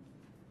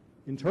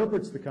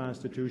interprets the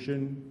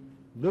Constitution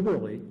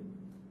liberally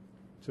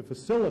to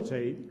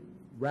facilitate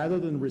rather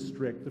than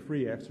restrict the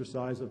free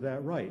exercise of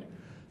that right.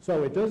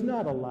 So it does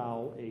not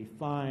allow a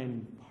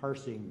fine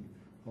parsing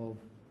of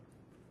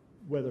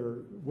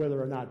whether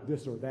or not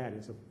this or that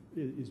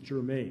is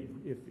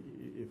germane.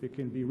 If it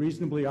can be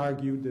reasonably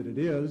argued that it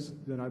is,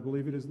 then I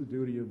believe it is the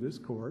duty of this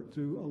court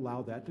to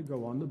allow that to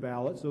go on the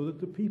ballot so that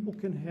the people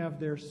can have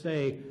their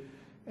say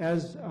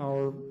as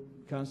our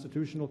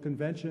Constitutional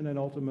Convention and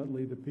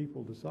ultimately the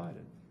people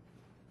decided.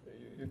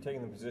 You're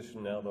taking the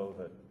position now, though,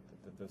 that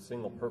the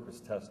single-purpose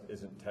test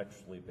isn't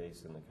textually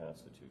based in the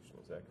Constitution.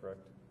 Is that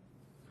correct?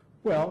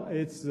 Well,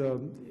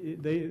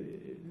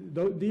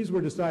 these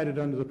were decided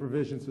under the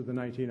provisions of the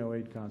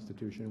 1908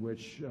 Constitution,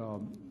 which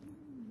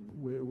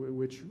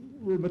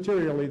were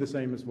materially the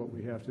same as what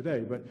we have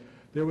today. But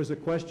there was a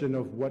question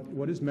of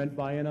what is meant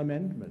by an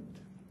amendment.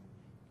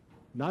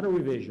 Not a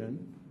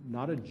revision,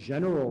 not a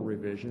general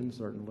revision,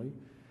 certainly.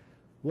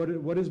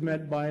 What is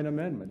meant by an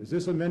amendment? Is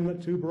this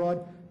amendment too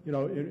broad? You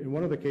know, in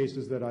one of the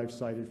cases that I've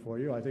cited for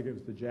you, I think it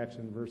was the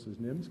Jackson versus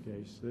Nims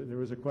case, there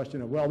was a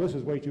question of, well, this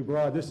is way too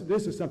broad.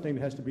 This is something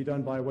that has to be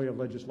done by way of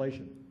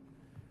legislation.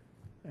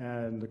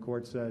 And the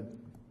court said,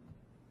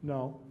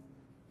 no,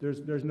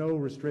 there's no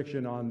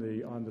restriction on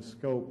the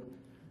scope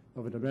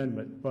of an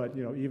amendment. But,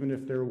 you know, even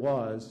if there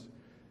was,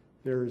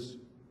 there's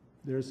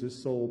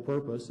this sole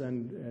purpose,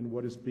 and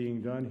what is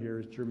being done here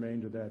is germane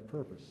to that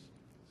purpose.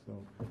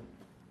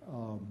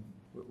 So,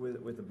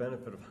 with the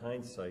benefit of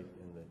hindsight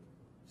and the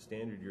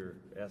standard you're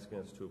asking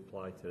us to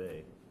apply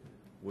today,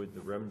 would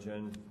the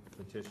RemGen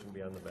petition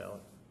be on the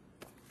ballot?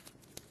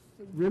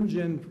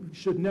 RemGen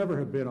should never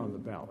have been on the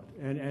ballot,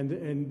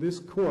 and this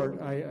court,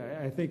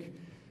 I think,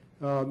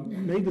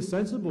 made the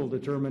sensible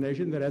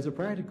determination that as a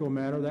practical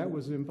matter that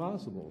was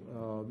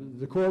impossible.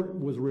 The court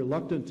was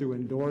reluctant to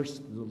endorse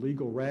the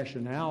legal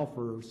rationale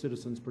for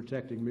citizens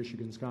protecting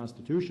Michigan's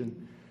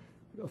Constitution,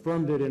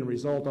 affirmed it in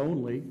result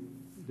only.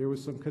 There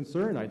was some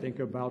concern, I think,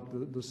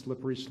 about the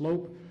slippery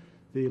slope,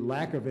 the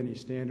lack of any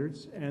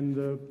standards, and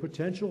the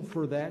potential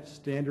for that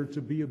standard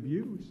to be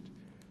abused.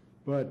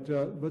 But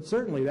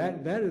certainly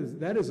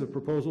that is a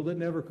proposal that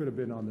never could have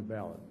been on the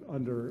ballot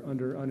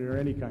under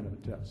any kind of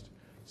a test.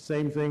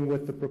 Same thing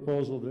with the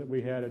proposal that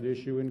we had at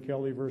issue in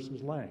Kelly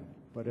versus Lang.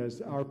 But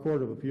as our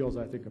Court of Appeals,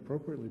 I think,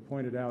 appropriately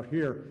pointed out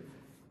here,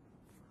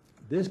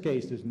 this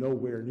case is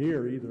nowhere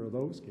near either of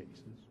those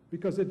cases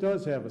because it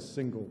does have a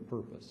single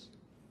purpose.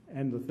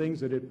 And the things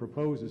that it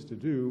proposes to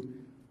do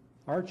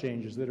are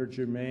changes that are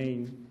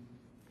germane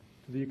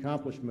to the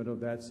accomplishment of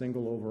that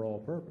single overall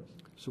purpose.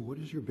 So what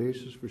is your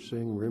basis for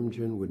saying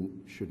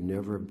RemGen should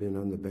never have been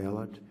on the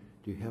ballot?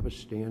 Do you have a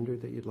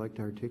standard that you'd like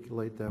to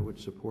articulate that would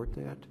support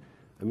that?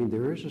 I mean,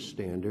 there is a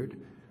standard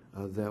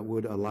that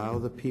would allow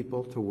the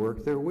people to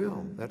work their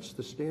will. That's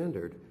the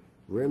standard.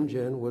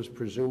 RemGen was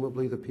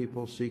presumably the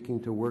people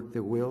seeking to work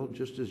their will,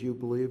 just as you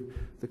believe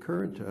the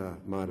current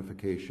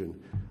modification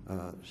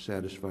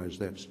satisfies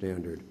that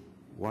standard.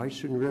 Why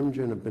shouldn't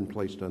RemGen have been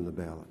placed on the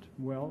ballot?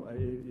 Well,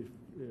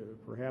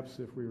 perhaps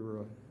if we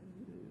were a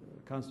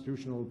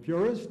constitutional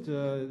purist,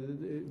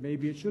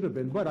 maybe it should have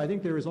been. But I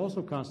think there is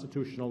also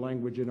constitutional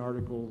language in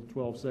Article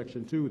 12,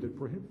 Section 2 that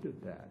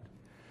prohibited that.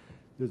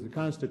 There's a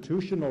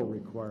constitutional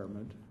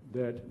requirement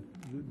that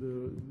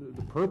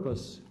the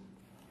purpose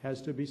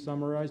has to be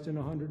summarized in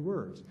 100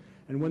 words.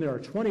 And when there are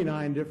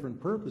 29 different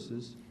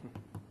purposes,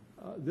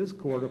 this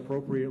court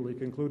appropriately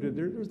concluded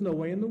there's no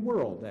way in the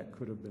world that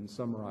could have been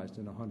summarized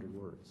in 100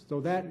 words. So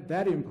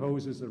that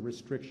imposes a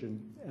restriction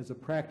as a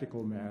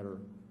practical matter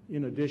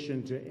in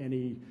addition to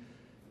any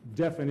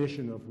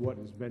definition of what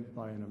is meant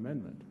by an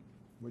amendment,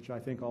 which I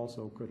think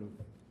also could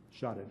have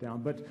shot it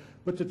down.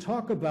 But to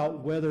talk about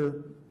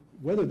whether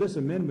this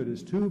amendment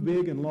is too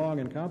big and long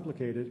and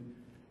complicated,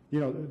 you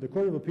know, the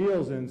Court of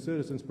Appeals in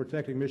Citizens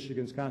Protecting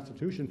Michigan's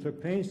Constitution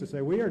took pains to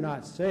say we are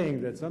not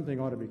saying that something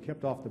ought to be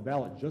kept off the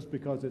ballot just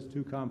because it's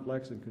too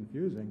complex and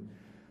confusing.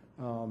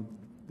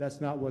 That's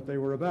not what they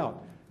were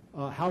about.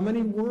 How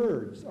many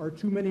words are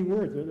too many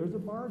words? There's a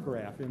bar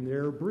graph in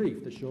their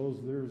brief that shows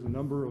there's a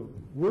number of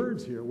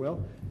words here.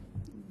 Well,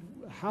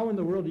 how in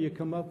the world do you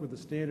come up with a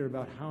standard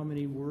about how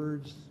many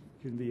words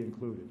can be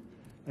included?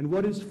 And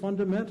what is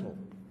fundamental?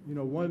 You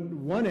know,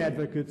 one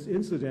advocate's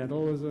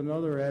incidental is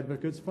another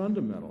advocate's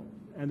fundamental,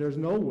 and there's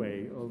no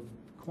way of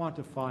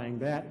quantifying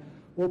that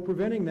or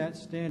preventing that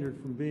standard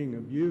from being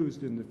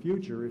abused in the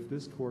future if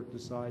this court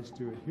decides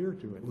to adhere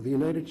to it. Well, the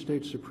United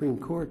States Supreme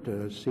Court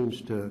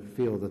seems to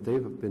feel that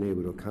they've been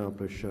able to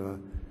accomplish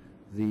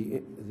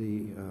the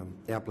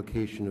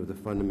application of the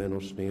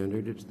fundamental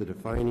standard. It's the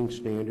defining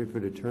standard for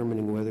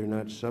determining whether or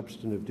not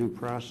substantive due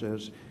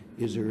process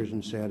is or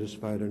isn't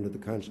satisfied under the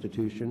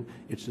Constitution.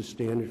 It's the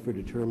standard for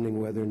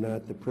determining whether or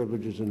not the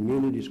Privileges and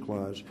Immunities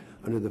Clause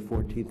under the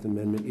 14th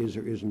Amendment is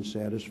or isn't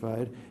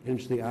satisfied. And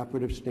it's the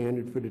operative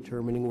standard for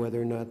determining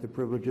whether or not the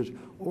Privileges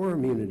or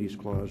Immunities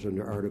Clause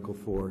under Article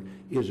 4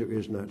 is or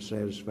is not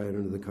satisfied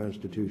under the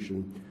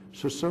Constitution.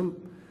 So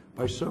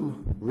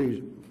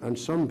on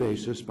some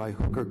basis, by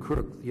hook or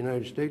crook, the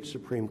United States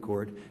Supreme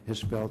Court has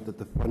felt that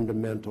the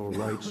fundamental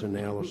rights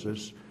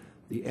analysis,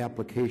 the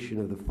application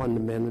of the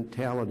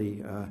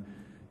fundamentality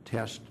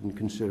test and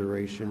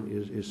consideration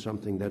is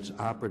something that's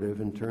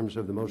operative in terms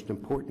of the most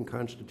important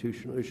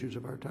constitutional issues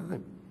of our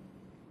time.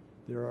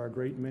 There are a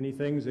great many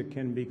things that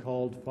can be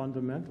called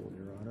fundamental,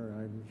 Your Honor.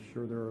 I'm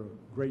sure there are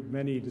a great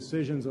many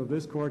decisions of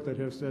this court that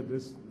have said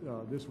this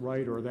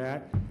right or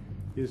that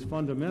is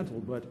fundamental.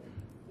 But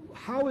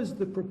how is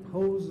the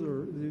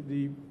proposer,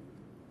 the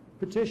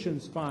petition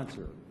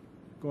sponsor,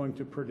 going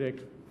to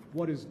predict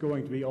what is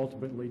going to be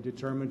ultimately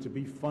determined to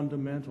be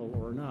fundamental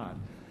or not?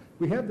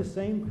 We have the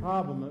same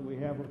problem that we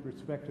have with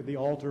respect to the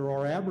alter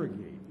or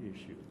abrogate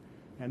issue.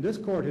 And this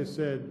court has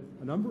said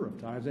a number of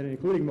times, and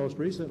including most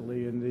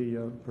recently in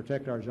the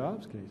Protect Our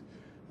Jobs case,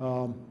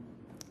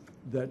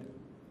 that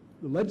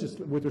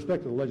with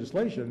respect to the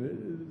legislature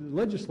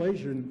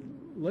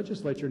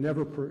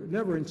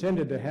never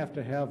intended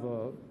to have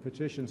a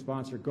petition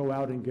sponsor go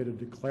out and get a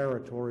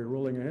declaratory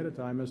ruling ahead of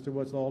time as to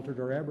what's altered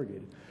or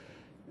abrogated.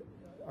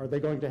 Are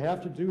they going to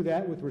have to do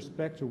that with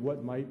respect to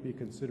what might be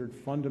considered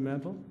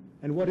fundamental?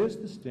 And what is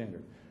the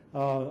standard?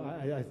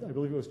 I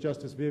believe it was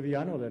Justice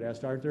Viviano that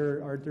asked, aren't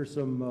there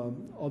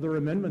some other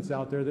amendments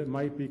out there that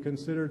might be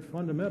considered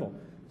fundamental?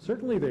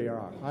 Certainly they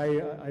are.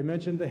 I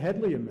mentioned the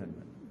Headley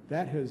Amendment.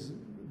 That has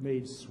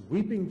made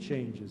sweeping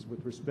changes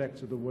with respect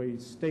to the way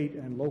state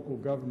and local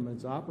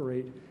governments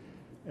operate,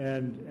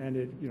 and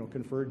it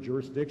conferred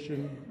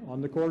jurisdiction on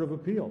the Court of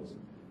Appeals.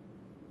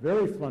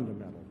 Very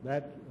fundamental.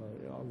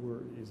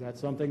 Is that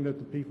something that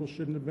the people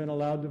shouldn't have been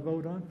allowed to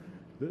vote on?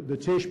 The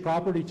Tisch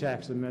Property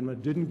Tax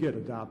Amendment didn't get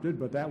adopted,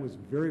 but that was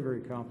very,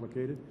 very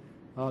complicated.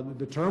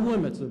 The Term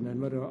Limits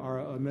Amendment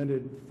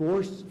amended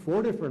four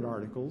different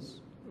articles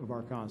of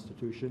our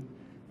Constitution,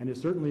 and it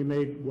certainly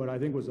made what I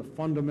think was a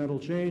fundamental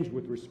change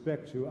with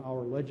respect to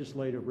our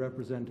legislative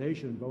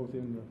representation, both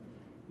in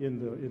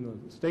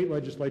the state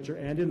legislature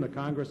and in the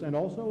Congress, and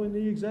also in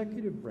the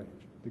executive branch.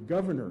 The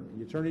governor,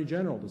 the attorney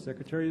general, the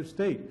secretary of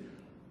state,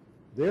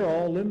 they're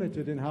all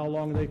limited in how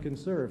long they can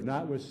serve,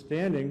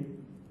 notwithstanding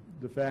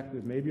the fact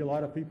that maybe a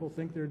lot of people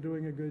think they're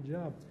doing a good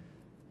job.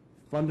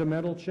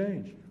 Fundamental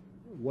change.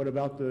 What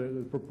about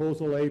the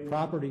Proposal A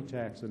property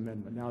tax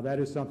amendment? Now, that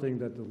is something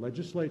that the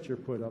legislature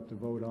put up to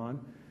vote on,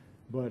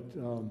 but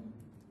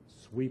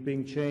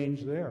sweeping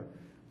change there.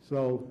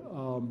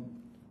 So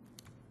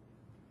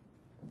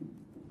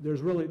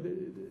there's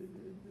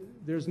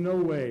no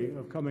way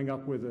of coming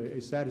up with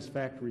a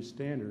satisfactory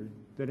standard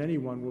that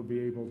anyone will be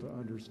able to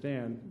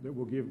understand that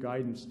will give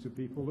guidance to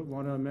people that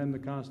want to amend the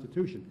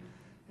Constitution.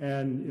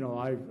 And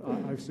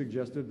I've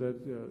suggested that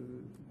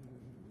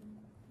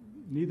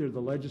neither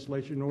the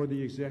legislature nor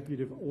the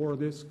executive or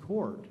this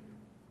court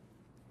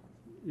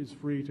is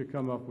free to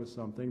come up with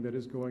something that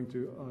is going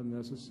to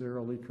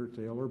unnecessarily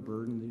curtail or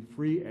burden the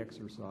free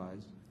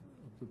exercise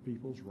of the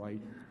people's right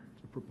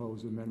to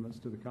propose amendments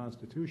to the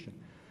Constitution.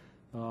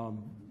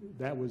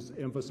 That was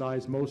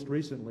emphasized most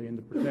recently in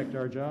the Protect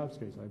Our Jobs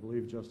case. I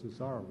believe Justice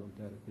Zarr wrote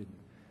that opinion.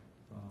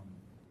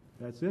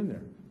 That's in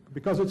there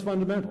because it's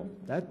fundamental.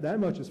 That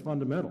much is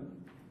fundamental.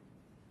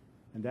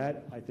 And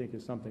that, I think,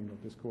 is something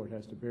that this court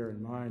has to bear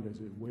in mind as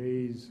it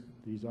weighs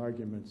these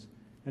arguments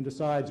and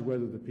decides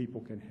whether the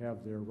people can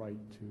have their right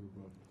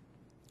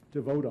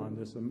to vote on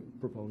this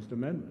proposed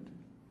amendment.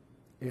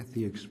 At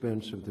the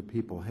expense of the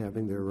people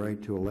having their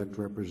right to elect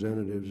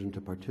representatives and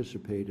to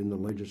participate in the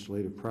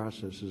legislative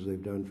process as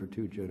they've done for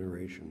 2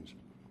 generations.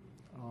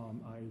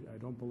 I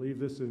don't believe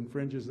this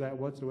infringes that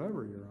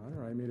whatsoever, Your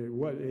Honor. I mean,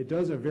 it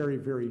does a very,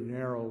 very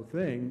narrow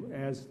thing,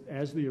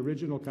 as the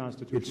original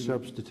Constitution. It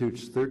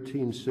substitutes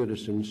 13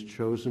 citizens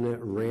chosen at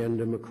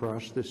random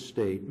across the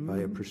state by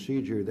a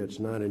procedure that's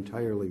not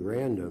entirely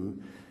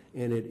random,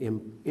 and it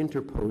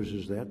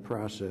interposes that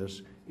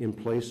process in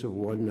place of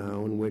one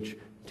now in which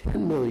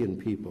 10 million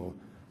people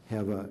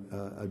have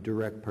a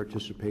direct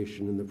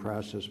participation in the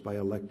process by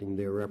electing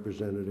their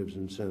representatives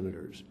and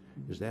senators.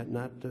 Is that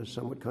not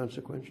somewhat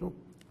consequential?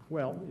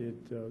 Well,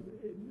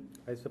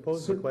 I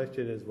suppose the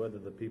question is whether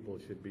the people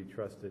should be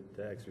trusted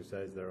to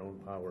exercise their own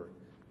power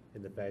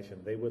in the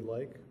fashion they would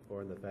like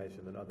or in the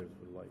fashion that others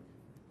would like.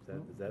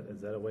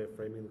 Is that a way of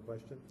framing the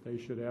question? They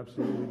should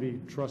absolutely be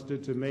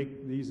trusted to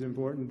make these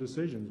important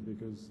decisions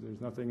because there's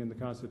nothing in the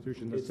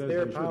Constitution that says they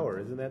should. It's their power,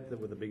 isn't that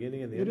the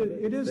beginning and the end?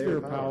 It is their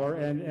power,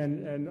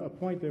 and a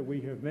point that we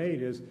have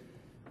made is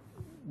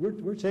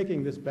we're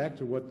taking this back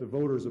to what the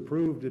voters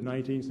approved in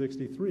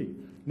 1963.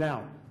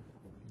 Now,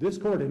 this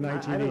court in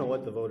 1980... I don't know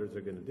what the voters are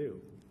going to do,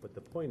 but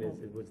the point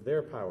is it was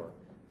their power.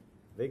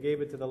 They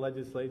gave it to the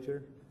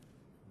legislature.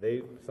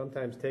 They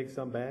sometimes take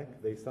some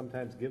back, they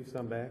sometimes give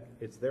some back.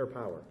 It's their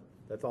power.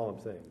 That's all I'm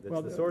saying. It's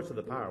Well, the source of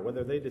the power.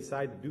 Whether they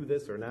decide to do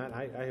this or not,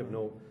 I have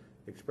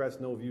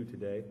expressed no view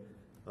today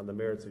on the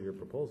merits of your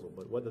proposal.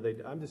 But whether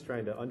I'm just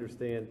trying to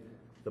understand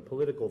the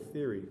political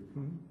theory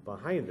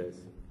behind this,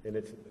 and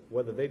it's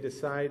whether they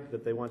decide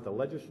that they want the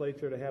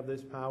legislature to have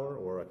this power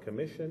or a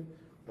commission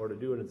or to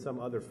do it in some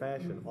other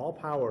fashion. All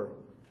power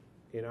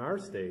in our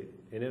state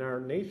and in our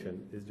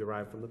nation is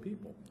derived from the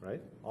people, right?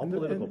 All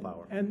political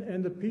power.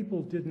 And the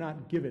people did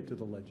not give it to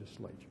the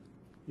legislature.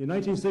 In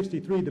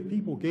 1963, the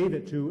people gave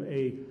it to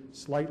a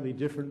slightly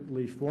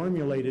differently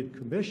formulated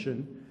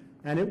commission,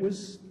 and it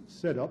was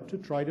set up to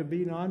try to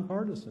be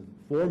nonpartisan.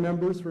 4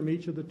 members from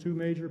each of the 2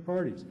 major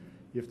parties.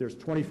 If there's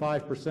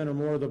 25% or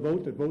more of the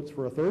vote that votes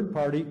for a third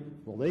party,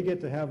 well, they get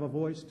to have a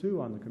voice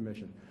too on the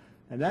commission.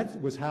 And that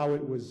was how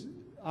it was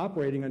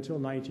operating until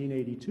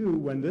 1982,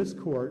 when this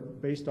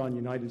court, based on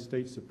United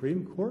States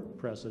Supreme Court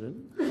precedent,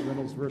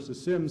 Reynolds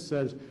versus Sims,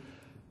 says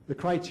the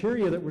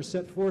criteria that were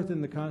set forth in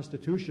the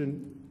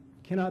Constitution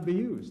cannot be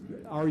used.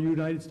 Our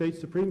United States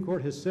Supreme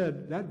Court has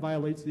said that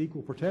violates the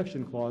Equal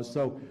Protection Clause,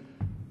 so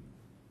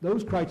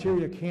those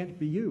criteria can't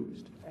be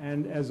used.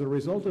 And as a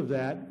result of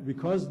that,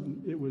 because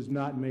it was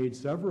not made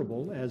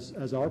severable,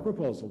 as our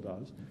proposal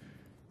does,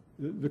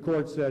 the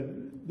court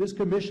said this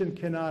commission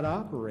cannot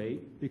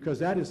operate because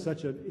that is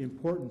such an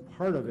important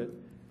part of it.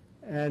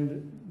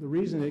 And the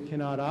reason it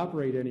cannot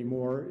operate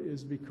anymore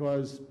is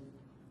because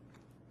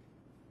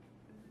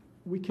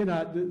we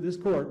cannot, this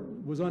court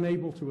was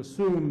unable to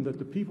assume that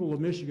the people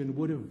of Michigan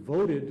would have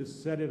voted to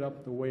set it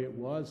up the way it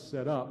was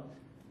set up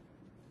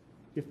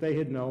if they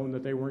had known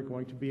that they weren't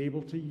going to be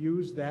able to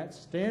use that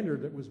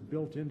standard that was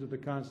built into the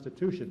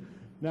Constitution.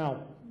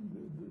 Now,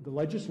 the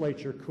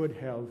legislature could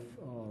have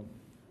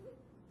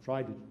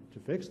tried to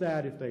fix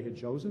that if they had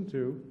chosen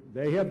to.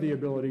 They have the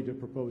ability to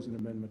propose an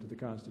amendment to the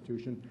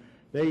Constitution.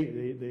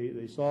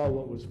 They saw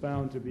what was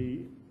found to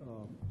be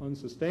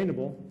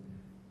unsustainable.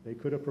 They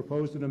could have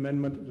proposed an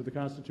amendment to the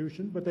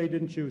Constitution, but they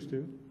didn't choose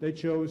to. They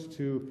chose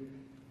to,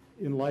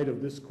 in light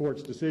of this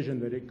court's decision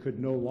that it could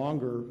no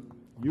longer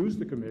use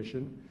the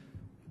commission,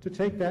 to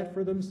take that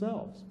for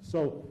themselves.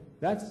 So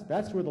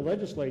that's where the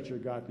legislature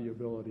got the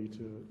ability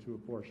to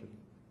apportion.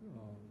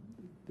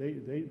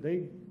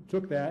 They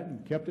took that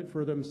and kept it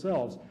for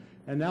themselves.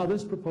 And now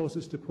this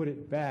proposes to put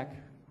it back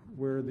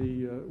where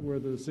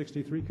the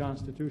 63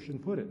 Constitution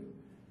put it,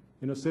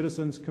 in a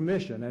citizens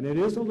commission. And it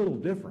is a little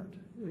different.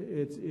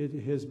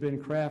 It has been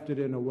crafted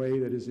in a way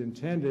that is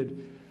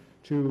intended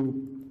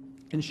to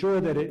ensure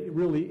that it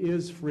really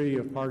is free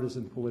of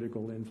partisan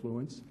political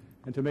influence,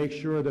 and to make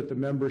sure that the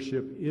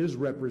membership is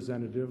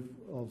representative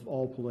of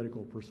all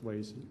political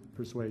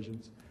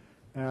persuasions.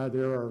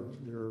 There are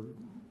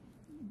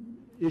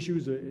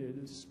issues,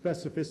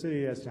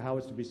 specificity as to how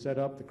it's to be set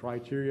up, the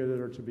criteria that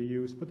are to be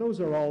used, but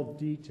those are all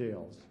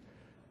details.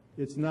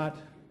 It's not,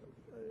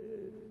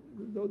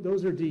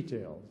 those are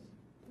details.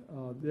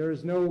 There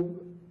is no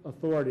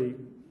authority,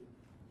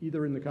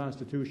 either in the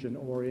Constitution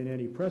or in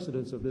any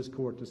precedents of this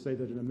court, to say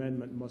that an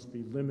amendment must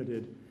be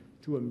limited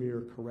to a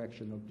mere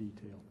correction of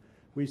detail.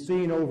 We've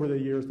seen over the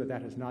years that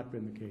that has not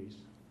been the case,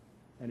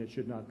 and it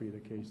should not be the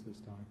case this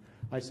time.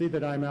 I see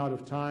that I'm out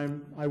of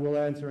time. I will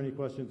answer any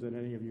questions that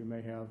any of you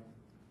may have.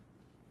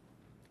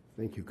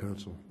 Thank you,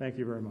 counsel. Thank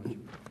you very much.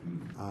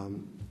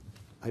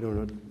 I don't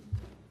know,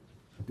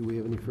 do we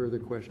have any further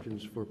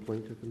questions for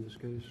plaintiff in this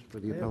case, for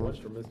the I have one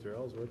appellant? for Mr.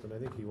 Ellsworth, and I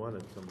think he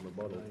wanted some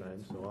rebuttal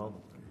time, so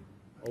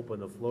I'll open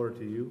the floor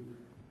to you.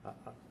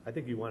 I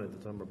think you wanted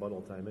some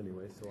rebuttal time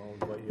anyway, so I'll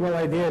invite you. Well,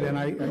 I did, and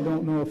I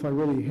don't know if I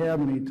really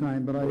have any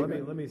time, but Well,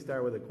 let me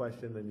start with a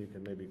question, then you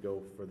can maybe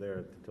go for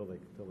there until they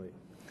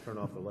turn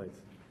off the lights.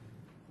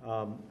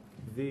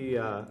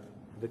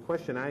 The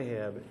question I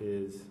have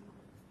is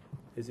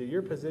it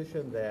your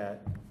position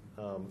that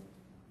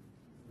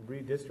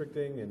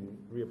redistricting and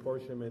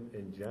reapportionment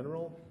in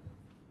general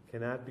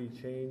cannot be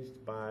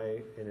changed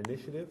by an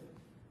initiative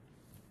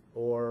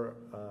or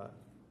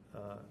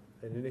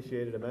an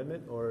initiated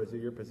amendment, or is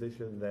it your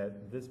position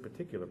that this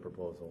particular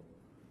proposal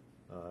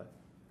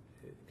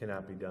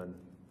cannot be done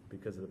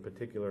because of the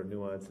particular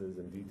nuances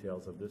and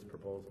details of this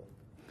proposal?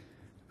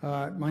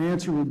 My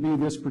answer would be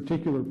this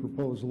particular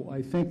proposal.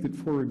 I think that,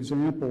 for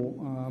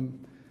example,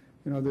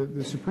 you know,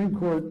 the Supreme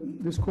Court,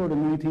 this court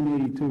in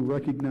 1982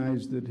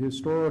 recognized that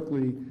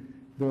historically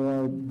there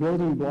are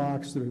building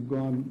blocks that have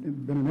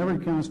been in every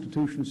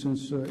constitution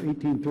since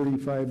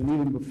 1835, and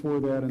even before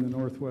that in the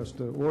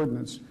Northwest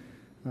Ordinance,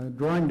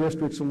 drawing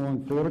districts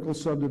along political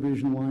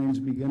subdivision lines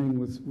beginning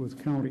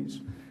with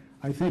counties.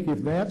 I think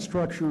if that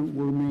structure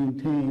were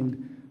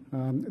maintained,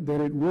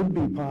 that it would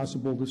be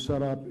possible to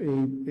set up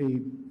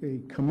a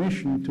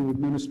commission to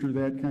administer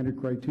that kind of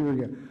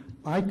criteria.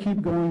 I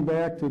keep going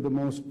back to the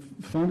most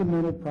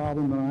fundamental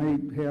problem that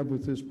I have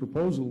with this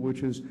proposal,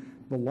 which is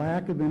the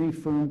lack of any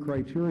firm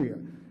criteria.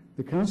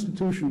 The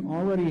Constitution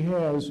already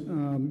has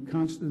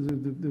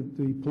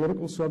the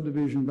political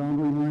subdivision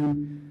boundary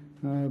line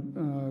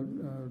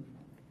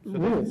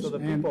rules. So the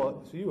And-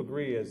 people, so you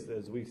agree,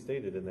 as we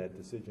stated in that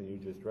decision you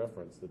just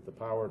referenced, that the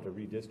power to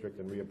redistrict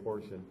and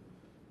reapportion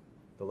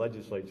the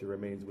legislature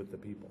remains with the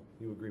people.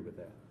 You agree with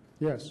that?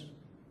 Yes.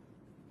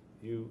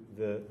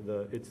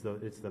 It's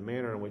the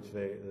manner in which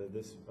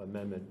this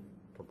amendment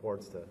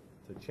purports to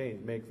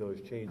make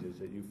those changes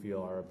that you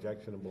feel are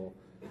objectionable.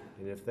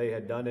 And if they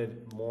had done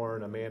it more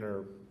in a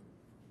manner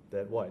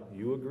that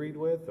you agreed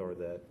with, or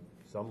that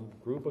some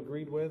group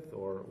agreed with,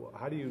 or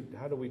how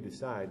do we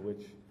decide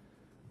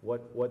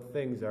what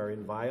things are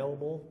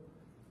inviolable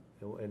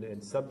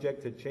and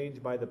subject to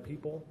change by the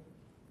people,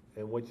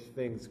 and which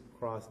things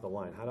cross the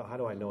line? How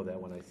do I know that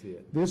when I see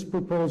it? This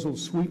proposal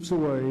sweeps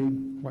away,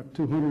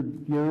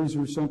 200 years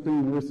or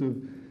something worth of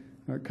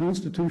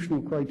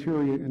constitutional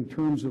criteria in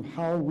terms of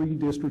how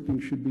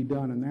redistricting should be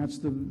done, and that's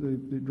the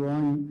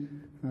drawing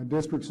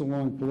districts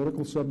along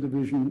political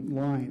subdivision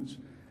lines.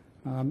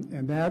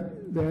 And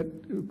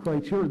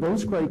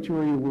those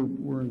criteria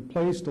were in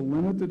place to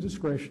limit the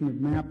discretion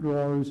of map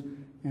drawers,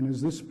 and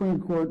as this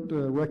Supreme Court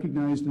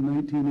recognized in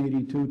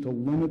 1982, to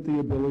limit the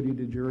ability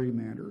to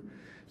gerrymander.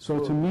 So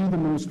to me, the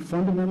most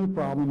fundamental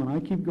problem, and I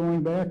keep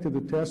going back to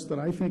the test that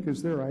I think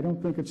is there, I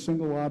don't think it's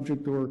single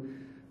object or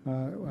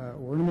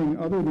anything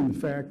other than the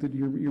fact that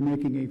you're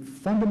making a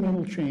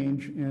fundamental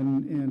change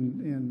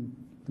in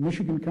the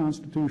Michigan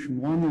Constitution,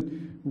 one that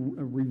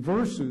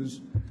reverses,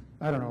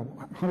 I don't know,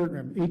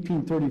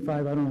 1835,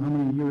 I don't know how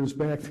many years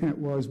back that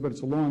was, but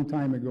it's a long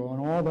time ago,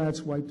 and all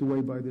that's wiped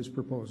away by this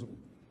proposal.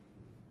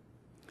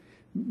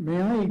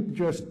 May I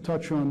just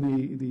touch on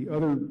the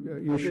other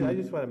issue? I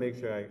just want to make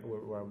sure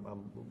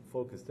I'm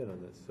focused in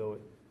on this. So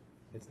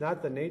it's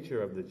not the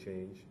nature of the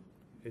change,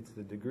 it's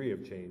the degree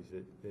of change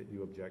that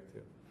you object to.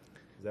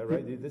 Is that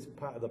right?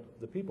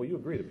 The people, you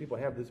agree, the people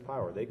have this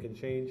power. They can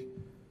change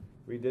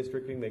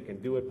redistricting, they can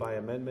do it by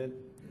amendment,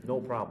 no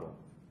problem.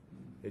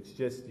 It's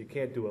just you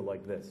can't do it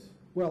like this.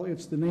 Well,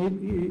 it's the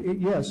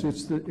yes,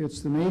 it's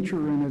the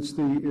nature, and it's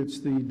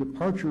the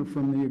departure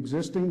from the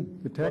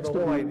existing, the text. Well,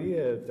 the whole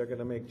idea, if they're going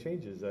to make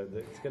changes,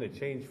 it's going to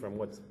change from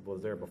what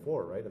was there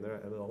before, right? And they're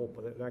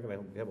not going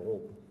to have a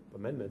whole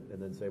amendment and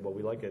then say, well,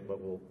 we like it,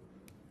 but we'll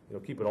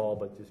keep it all,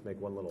 but just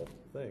make one little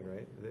thing,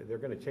 right? They're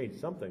going to change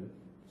something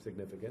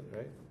significant,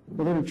 right?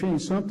 Well, they're going to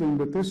change something,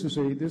 but this is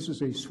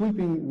a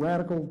sweeping,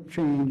 radical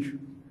change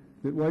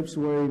that wipes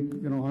away,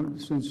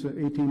 since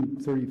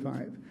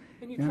 1835.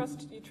 And you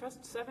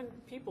trust 7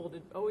 people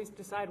to always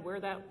decide where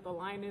the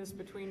line is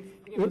between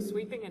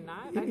sweeping and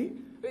not?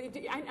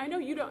 I know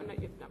you don't,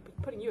 not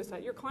putting you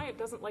aside, your client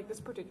doesn't like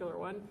this particular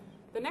one.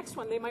 The next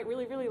one they might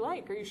really, really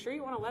like. Are you sure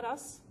you want to let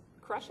us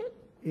crush it?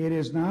 It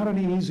is not an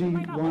easy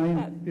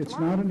line. It's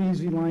not an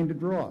easy line to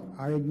draw.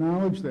 I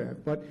acknowledge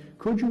that. But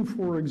could you,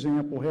 for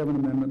example, have an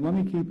amendment? Let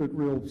me keep it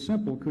real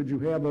simple. Could you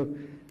have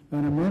an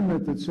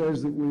amendment that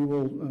says that we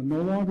will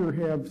no longer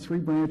have 3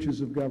 branches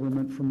of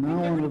government? From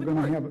now on, we're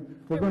going to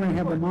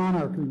have a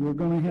monarchy. We're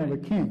going to have a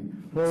king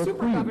or a super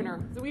queen.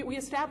 Governor. We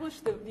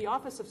established the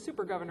office of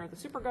super governor. The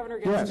super governor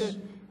gets to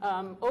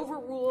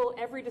overrule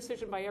every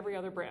decision by every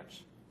other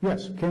branch.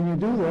 Yes. Can you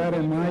do that?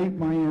 And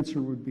my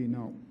answer would be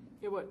no.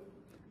 It would.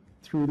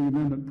 Through the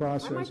amendment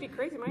process. I might be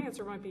crazy. My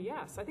answer might be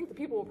yes. I think the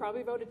people will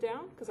probably vote it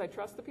down because I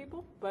trust the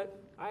people. But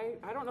I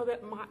don't know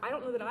that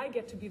I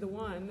get to be the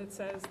one that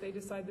says they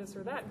decide this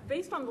or that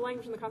based on the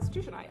language in the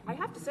Constitution. I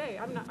have to say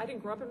I didn't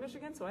grow up in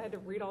Michigan, so I had to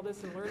read all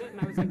this and learn it, and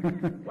I was like,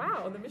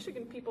 wow, the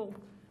Michigan people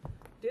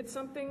did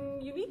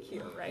something unique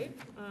here, right?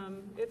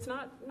 It's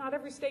not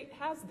every state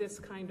has this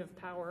kind of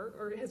power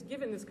or has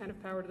given this kind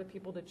of power to the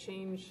people to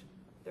change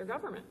their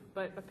government,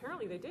 but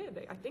apparently they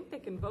did. I think they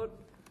can vote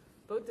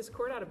this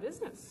court out of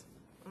business.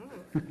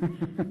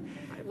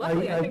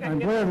 Luckily, I think I can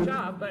get that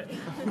job, but...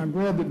 I'm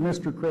glad that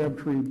Mr.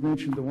 Crabtree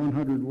mentioned the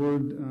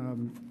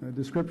 100-word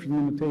description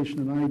limitation,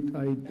 and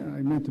I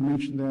meant to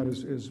mention that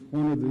as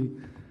one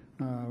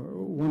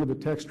of the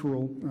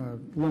textual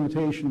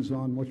limitations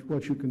on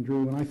what you can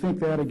do. And I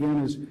think that,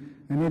 again, is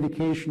an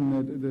indication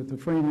that the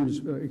framers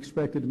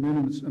expected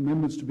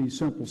amendments to be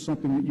simple,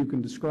 something that you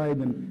can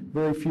describe in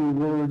very few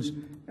words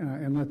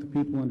and let the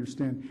people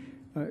understand.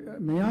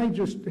 May I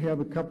just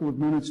have a couple of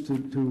minutes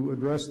to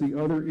address the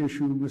other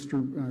issue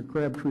Mr.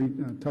 Crabtree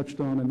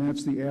touched on, and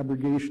that's the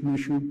abrogation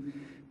issue,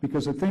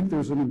 because I think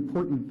there's an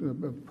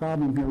important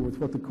problem here with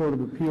what the Court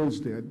of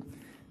Appeals did.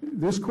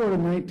 This court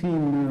in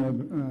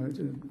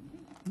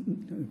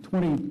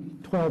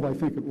 2012, I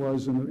think it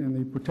was, in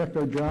the Protect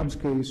Our Jobs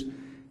case,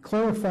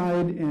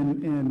 clarified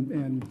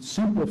and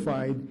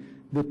simplified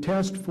the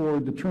test for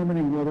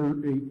determining whether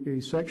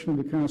a section of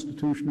the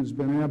Constitution has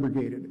been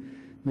abrogated.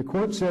 The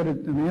court said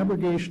an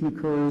abrogation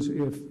occurs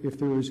if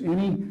there is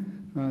any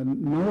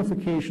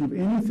nullification of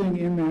anything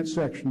in that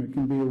section. It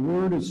can be a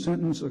word, a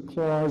sentence, a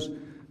clause.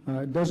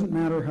 It doesn't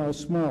matter how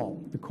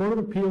small. The Court of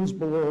Appeals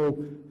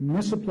below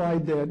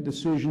misapplied that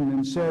decision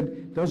and said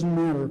it doesn't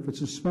matter. If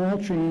it's a small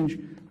change,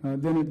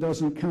 then it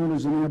doesn't count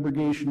as an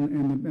abrogation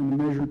and the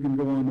measure can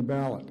go on the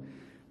ballot.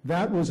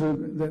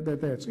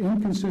 That's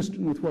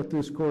inconsistent with what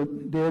this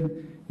court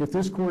did. If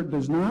this court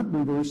does not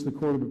reverse the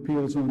Court of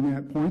Appeals on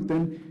that point,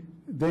 then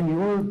then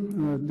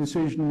your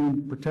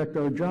decision to protect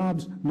our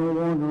jobs no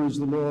longer is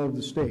the law of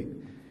the state.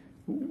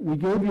 We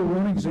gave you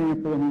one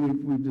example,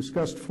 and we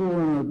discussed four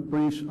in our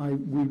briefs.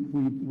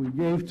 We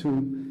gave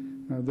to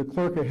the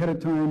clerk ahead of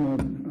time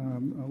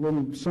a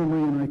little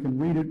summary, and I can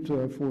read it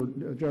for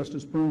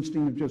Justice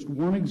Bernstein, of just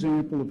one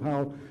example of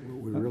how.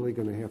 We're really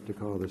going to have to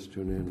call this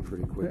to an end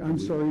pretty quickly. I'm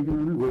sorry, Your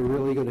Honor. We're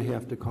really going to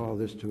have to call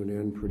this to an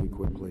end pretty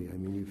quickly. I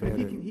mean, you've But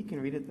had he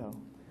can read it, though.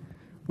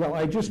 Well,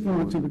 I just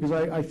wanted to, because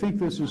I think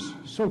this is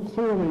so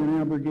clearly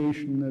an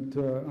abrogation that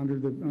under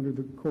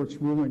the court's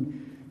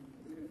ruling.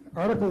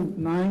 Article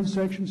 9,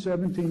 Section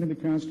 17 of the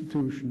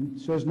Constitution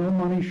says no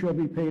money shall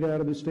be paid out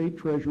of the state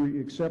treasury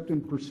except in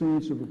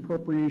pursuance of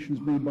appropriations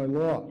made by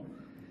law.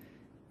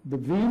 The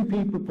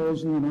VNP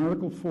proposal in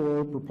Article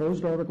 4,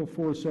 proposed Article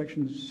 4,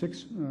 Section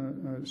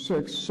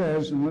 6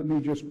 says, and let me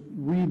just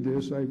read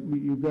this,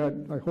 you've got,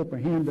 I hope, a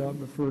handout,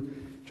 but for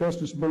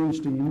Justice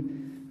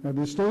Bernstein,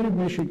 the state of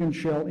Michigan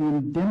shall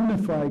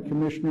indemnify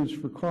commissioners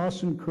for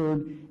costs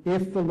incurred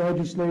if the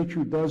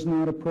legislature does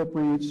not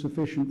appropriate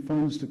sufficient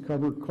funds to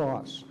cover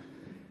costs.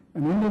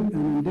 An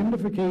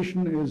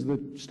indemnification is the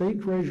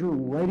state treasurer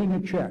writing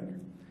a check.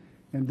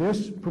 And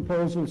this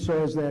proposal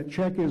says that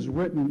check is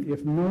written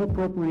if no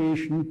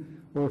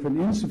appropriation or if an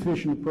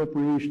insufficient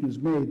appropriation is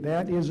made.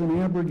 That is an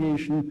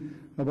abrogation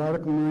of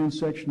Article 9,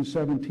 Section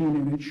 17,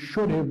 and it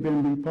should have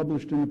been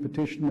republished in the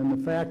petition, and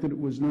the fact that it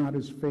was not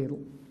is fatal.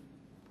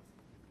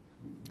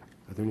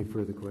 Are there any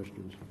further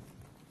questions?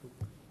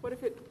 What if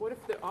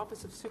the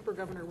office of super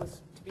governor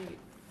was to be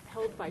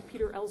held by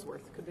Peter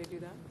Ellsworth? Could they do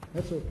that?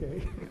 That's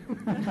okay.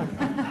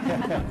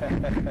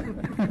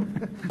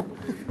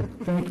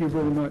 Thank you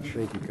very much.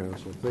 Thank you,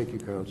 counsel. Thank you,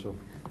 counsel.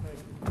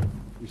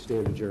 We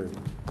stand adjourned.